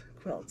Christmas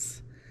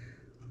quilts.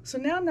 So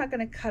now I'm not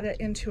going to cut it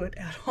into it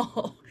at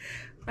all.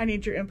 I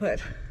need your input.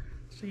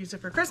 Should I use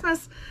it for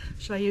Christmas?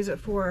 Should I use it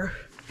for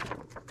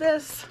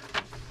this?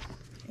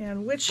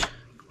 And which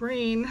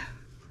green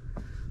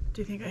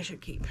do you think I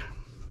should keep?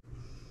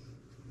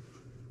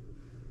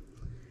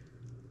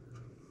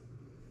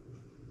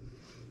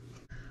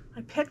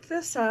 I picked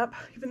this up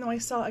even though I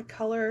saw a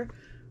color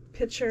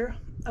picture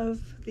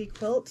of the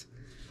quilt,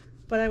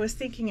 but I was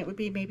thinking it would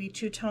be maybe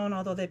two-tone,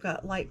 although they've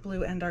got light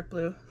blue and dark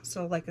blue,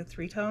 so like a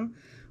three-tone,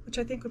 which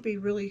I think would be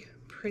really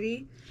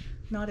pretty,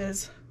 not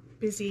as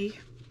busy.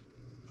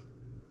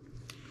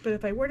 But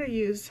if I were to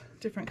use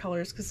different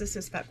colors, because this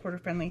is fat quarter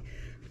friendly,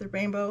 the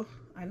rainbow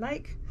I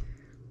like.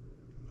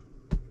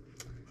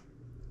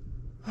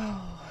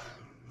 Oh,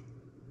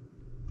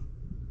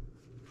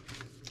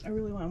 I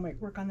really want to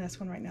work on this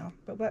one right now,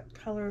 but what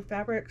color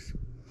fabrics?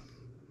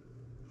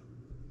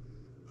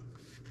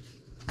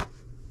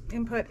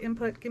 Input,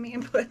 give me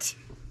input.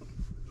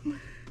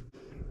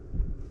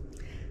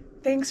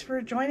 Thanks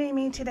for joining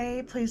me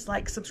today. Please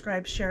like,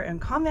 subscribe, share,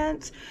 and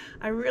comment.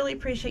 I really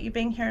appreciate you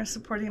being here and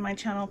supporting my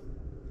channel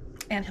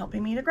and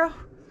helping me to grow.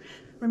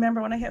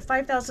 Remember, when I hit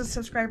 5,000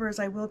 subscribers,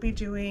 I will be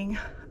doing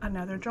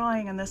another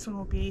drawing, and this one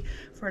will be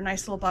for a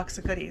nice little box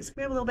of goodies.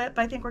 We have a little bit,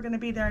 but I think we're going to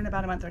be there in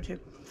about a month or two.